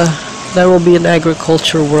that will be an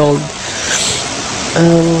agriculture world.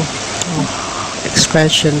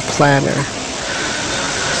 Expansion planner.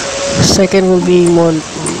 The second will be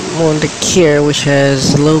Mondakir, which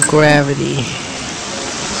has low gravity.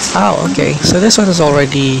 Oh, okay. So this one is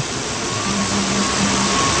already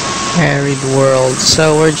arid world.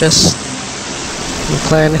 So we're just, the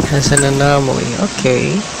planet has an anomaly.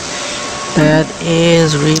 Okay, that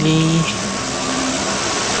is really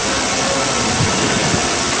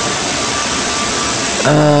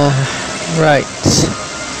right.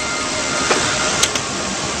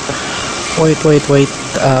 Wait.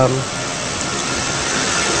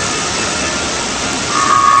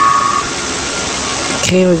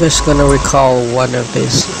 Okay, we're just gonna recall one of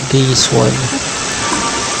these one.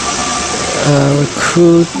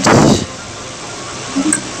 Recruit.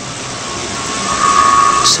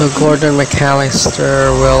 So Gordon McAllister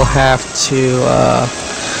will have to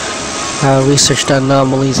research the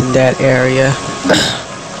anomalies in that area.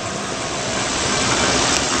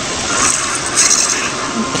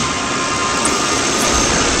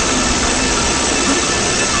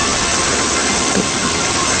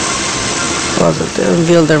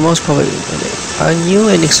 Unveil their most probably a new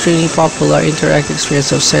and extremely popular interactive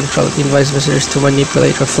experience of Central invites visitors to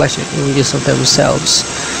manipulate reflection images of themselves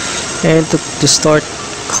and to distort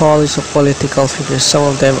colonies of political figures, some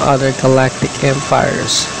of them other galactic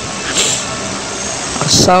empires.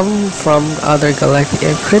 Some from other galactic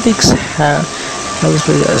empires. Critics have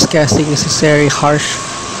casting necessary harsh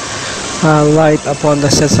light upon the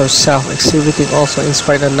sense of self, exhibiting also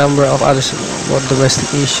inspired a number of other more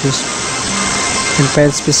domestic issues and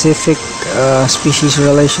pan-specific species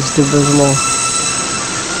relations to more.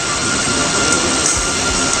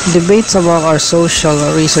 Debates among our social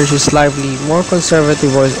research is lively. More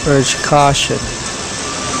conservative voice urge caution.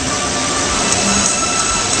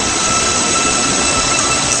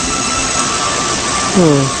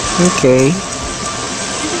 Okay.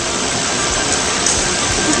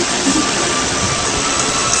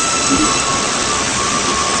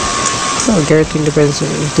 Oh, guaranteeing depends on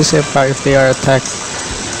this empire if they are attacked.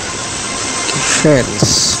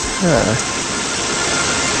 Defense.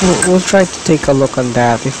 We'll try to take a look on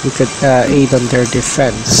that if we could aid on their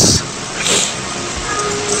defense.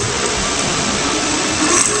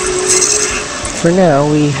 For now,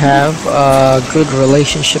 we have good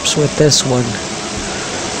relationships with this one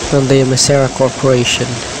from the Emissera Corporation.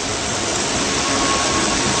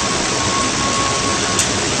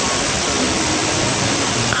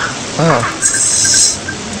 Oh.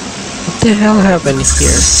 What the hell happened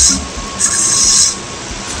here?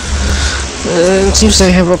 It seems I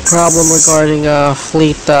have a problem regarding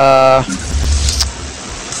fleet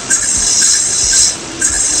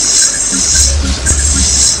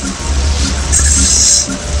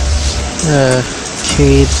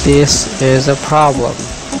okay, this is a problem.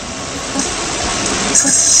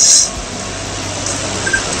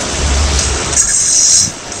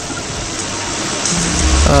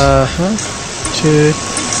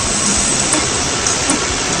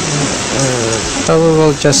 Probably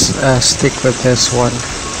we'll just stick with this one.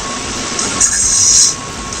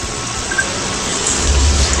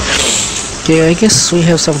 Okay, I guess we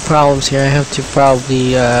have some problems here. I have to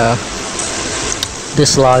probably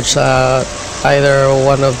dislodge either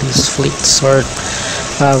one of these fleets or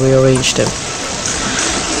rearrange them.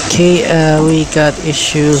 Okay, we got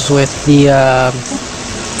issues with the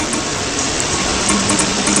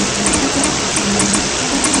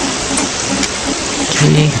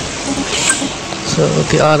so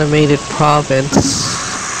the automated province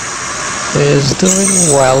is doing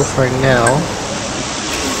well for now.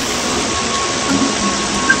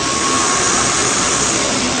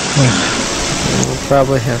 We'll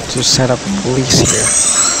probably have to set up police here.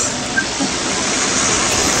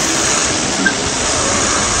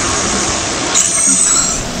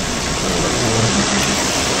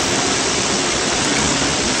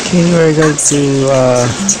 Okay, we're going to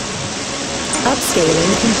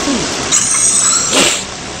upscaling complete.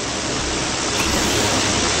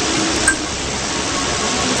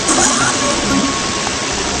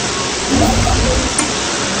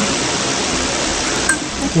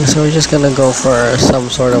 so we're just gonna go for some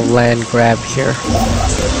sort of land grab here.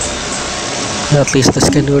 At least the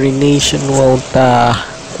Skanuri nation won't,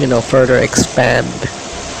 you know, further expand.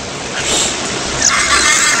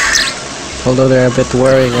 Although they're a bit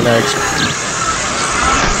worrying in our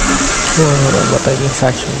what I mean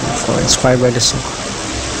faction for inspired by the sun.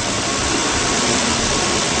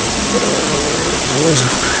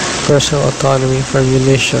 Personal autonomy for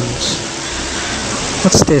munitions.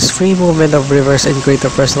 What's this? Free movement of rivers and greater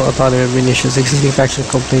personal autonomy of munitions. Existing faction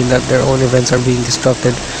complain that their own events are being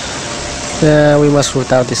disrupted. We must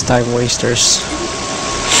root out these time wasters.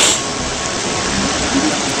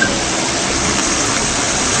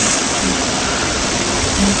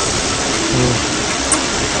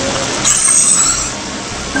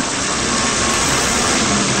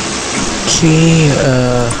 Okay,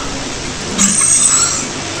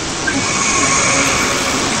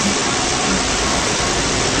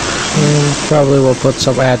 probably we'll put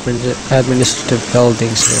some administrative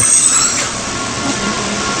buildings here.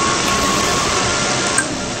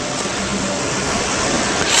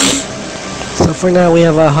 So for now we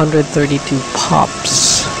have 132 pops.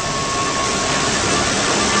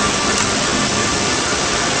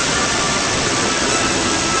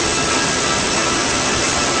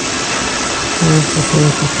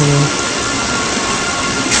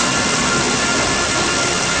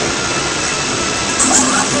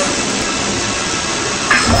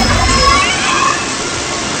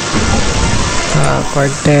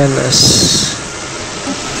 Cardenas.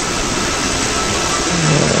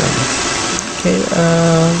 Okay,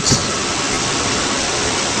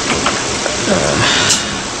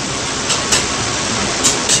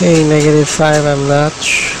 okay, -5. I'm not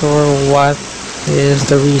sure what is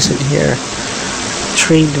the reason here.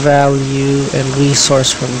 Trade value and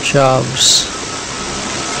resource from jobs.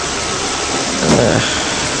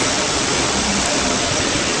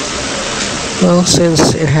 Well,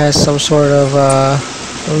 since it has some sort of,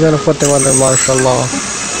 I'm gonna put them under martial law.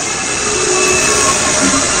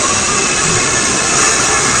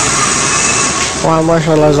 Well,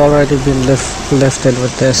 martial law has already been lifted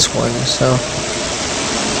with this one, so.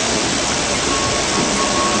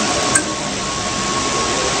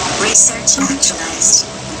 Research actualized.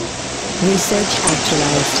 Research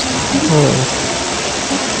actualized.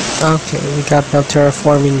 Oh. Okay, we got now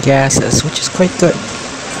terraforming gases, which is quite good.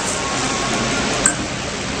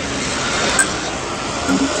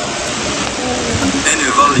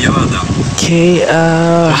 Okay,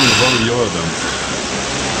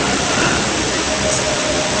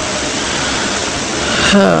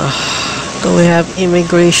 do we have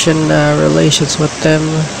immigration relations with them?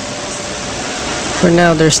 For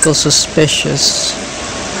now, they're still suspicious.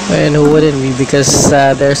 And who wouldn't be, because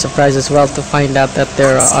they're surprised as well to find out that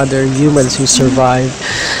there are other humans who survived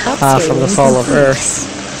from the fall of Earth.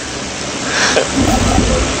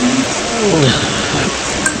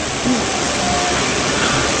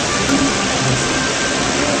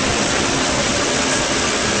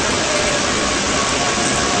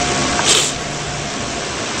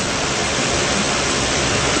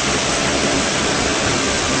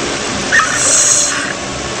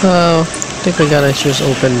 I think we gotta choose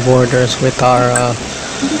open borders with our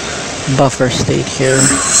buffer state here.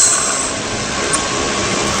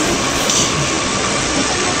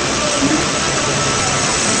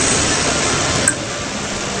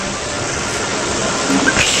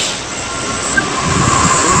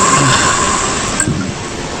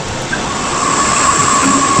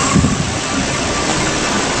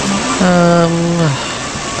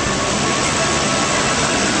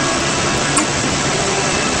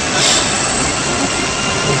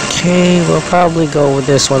 Okay, we'll probably go with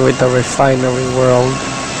this one with the refinery world.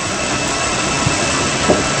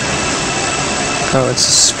 Oh,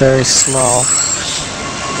 it's very small.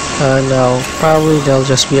 No, probably there'll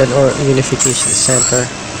just be an unification center.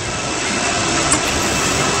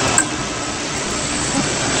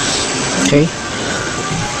 Okay.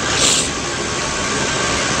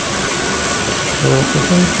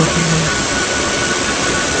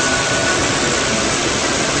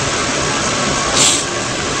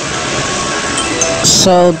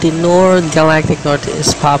 So the galactic north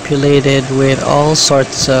is populated with all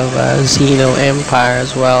sorts of Xeno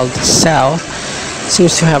empires, while the south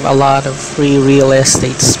seems to have a lot of free real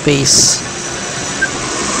estate space.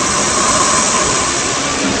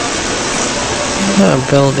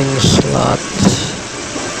 Building slot.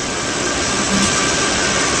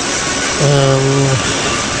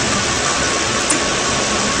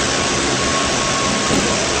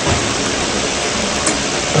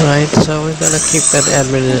 Right, so we're gonna keep that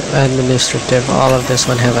administrative. All of this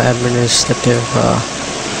one have administrative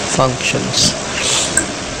functions.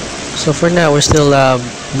 So for now, we're still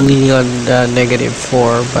bleeding on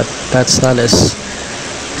 -4, but that's not as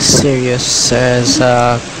serious as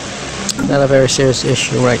not a very serious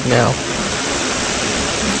issue right now.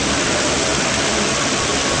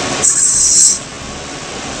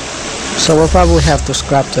 So we'll probably have to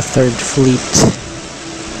scrap the 3rd fleet.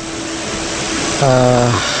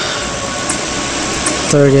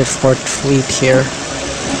 3rd and 4th fleet here.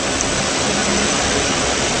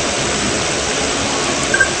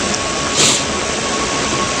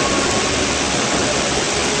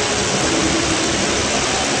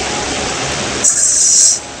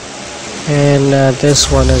 And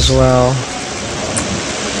this one as well.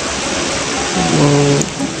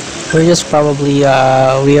 We're just probably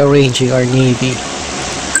rearranging our navy.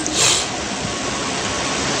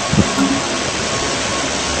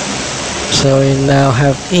 So we now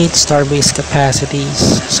have 8 starbase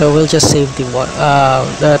capacities. So we'll just save the one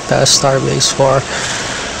that starbase for.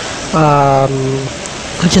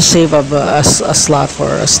 We'll just save up a slot for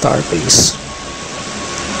a starbase.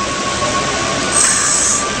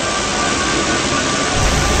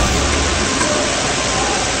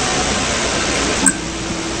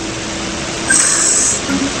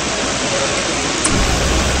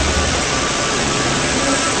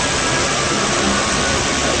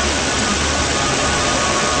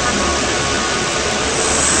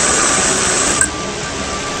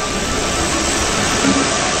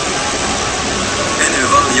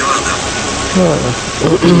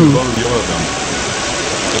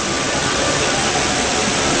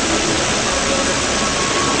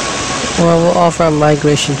 Well, we'll offer a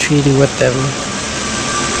migration treaty with them,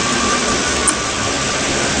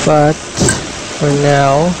 but for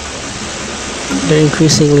now they're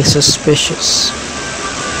increasingly suspicious.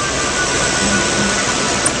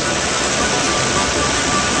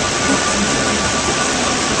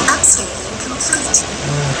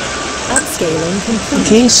 Upscaling complete.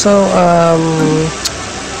 Okay, so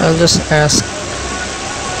I'll just ask.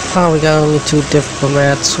 Oh, we got only 2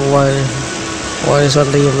 diplomats. One is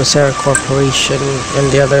on the Masera Corporation,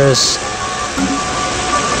 and the other is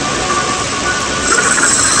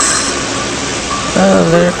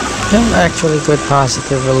they have actually good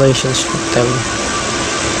positive relations with them.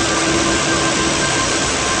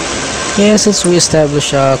 Yeah, since we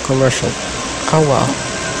established a commercial. Oh wow.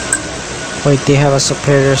 Wait, they have a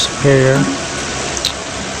superior.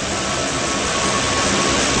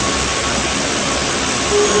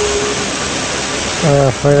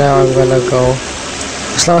 For now I'm gonna go.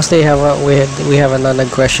 As long as they have we have a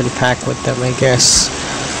non-aggression pact with them, I guess.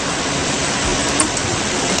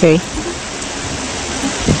 Okay.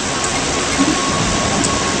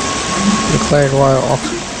 Declared war.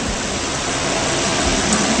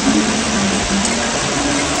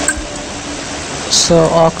 So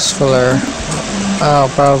Oxfiller,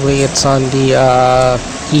 probably it's on the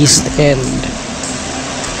east end.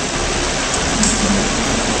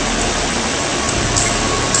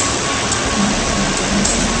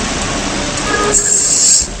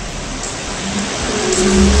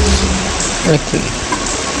 Okay.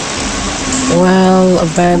 Well,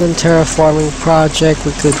 abandoned terraforming project.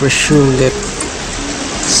 We could resume it.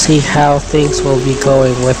 See how things will be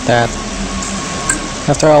going with that.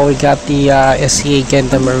 After all, we got the SCA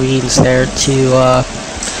Genda Marines there to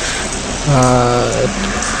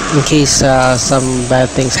in case some bad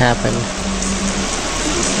things happen.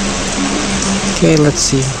 Okay, let's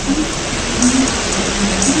see.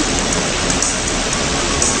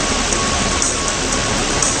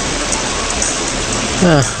 A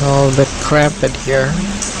little bit cramped here.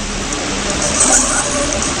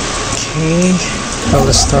 Okay. On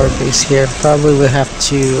the starbase here. Probably we'll have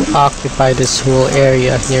to occupy this whole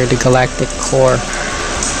area near the galactic core.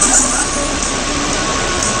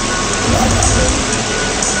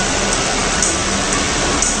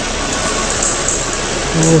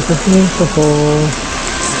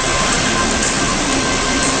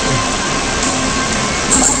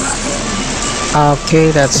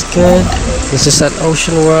 Okay, that's good. This is an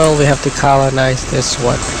ocean world. We have to colonize this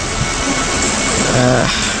one.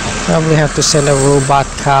 Probably have to send a robot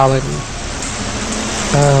colony.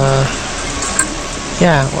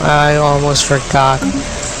 Yeah, I almost forgot.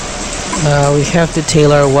 We have to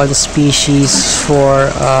tailor one species for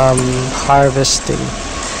harvesting.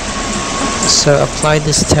 So apply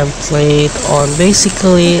this template on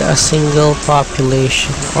basically a single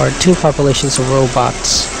population or two populations of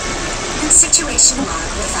robots. Situation log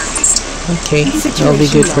revised. Okay, that'll be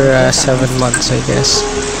good for 7 months, I guess.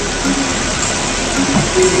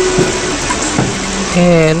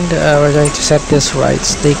 And we're going to set this right.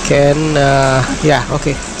 So they can, yeah,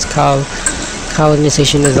 okay. It's called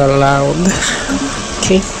colonization is allowed.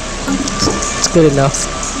 Okay, it's good enough.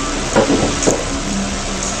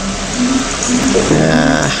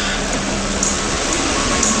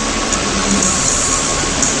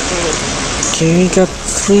 Okay, we got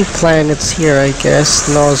 3 planets here, I guess.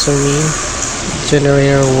 Nozomi,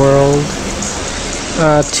 generator world.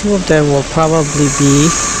 2 of them will probably be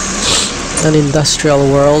an industrial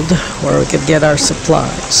world where we could get our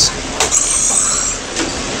supplies.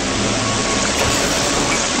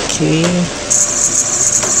 Okay.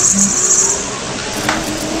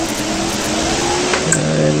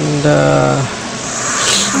 And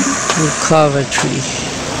Coventry.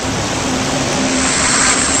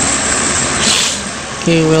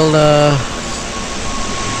 Okay, well,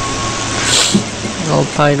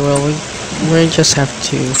 Alpine World, we just have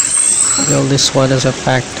to build this one as a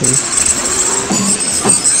factory.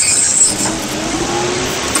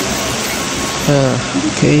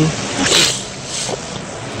 Okay.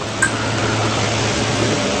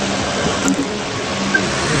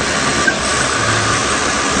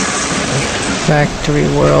 Factory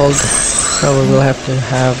world, probably will have to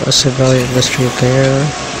have a civilian industry there.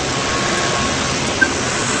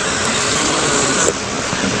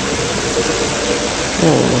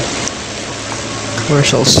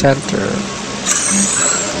 Commercial center.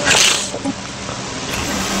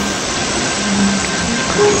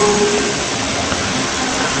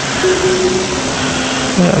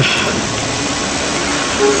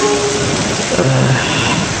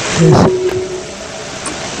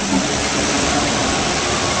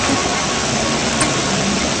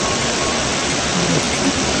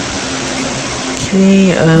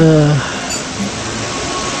 Okay,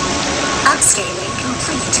 Upscaling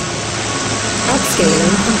complete.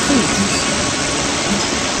 Upscaling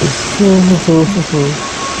complete.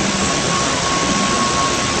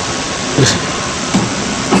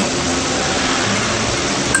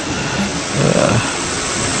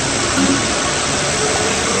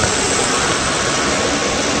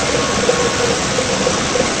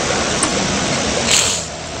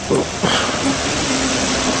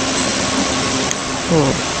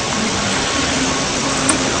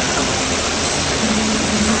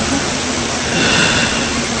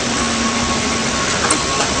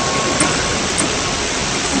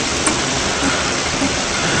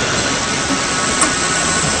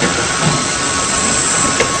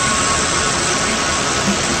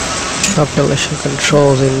 Population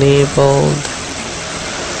controls enabled.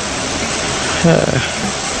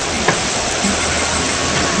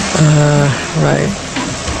 Right.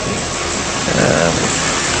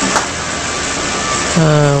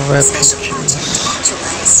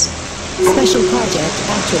 Special project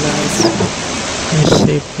actualized.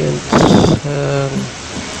 Recipients.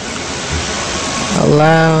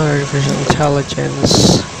 Allow artificial intelligence.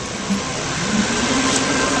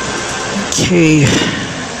 Okay.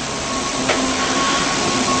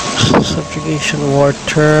 Subjugation war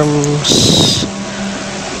terms.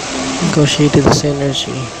 Negotiated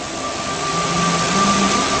synergy.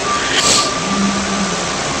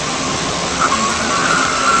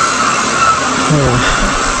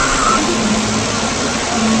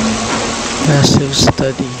 Passive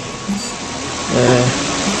study.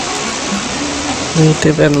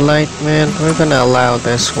 Native enlightenment. We're gonna allow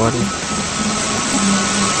this one.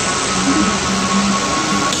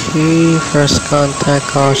 Okay, first contact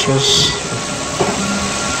cautious.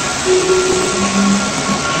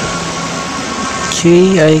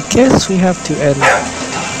 Okay, I guess we have to end.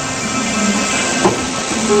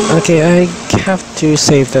 Okay, I have to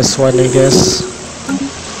save this one, I guess.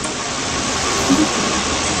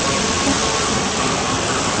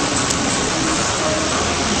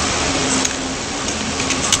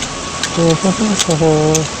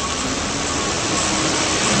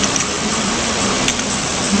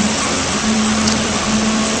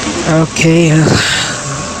 Okay,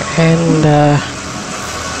 and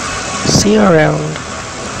see you around.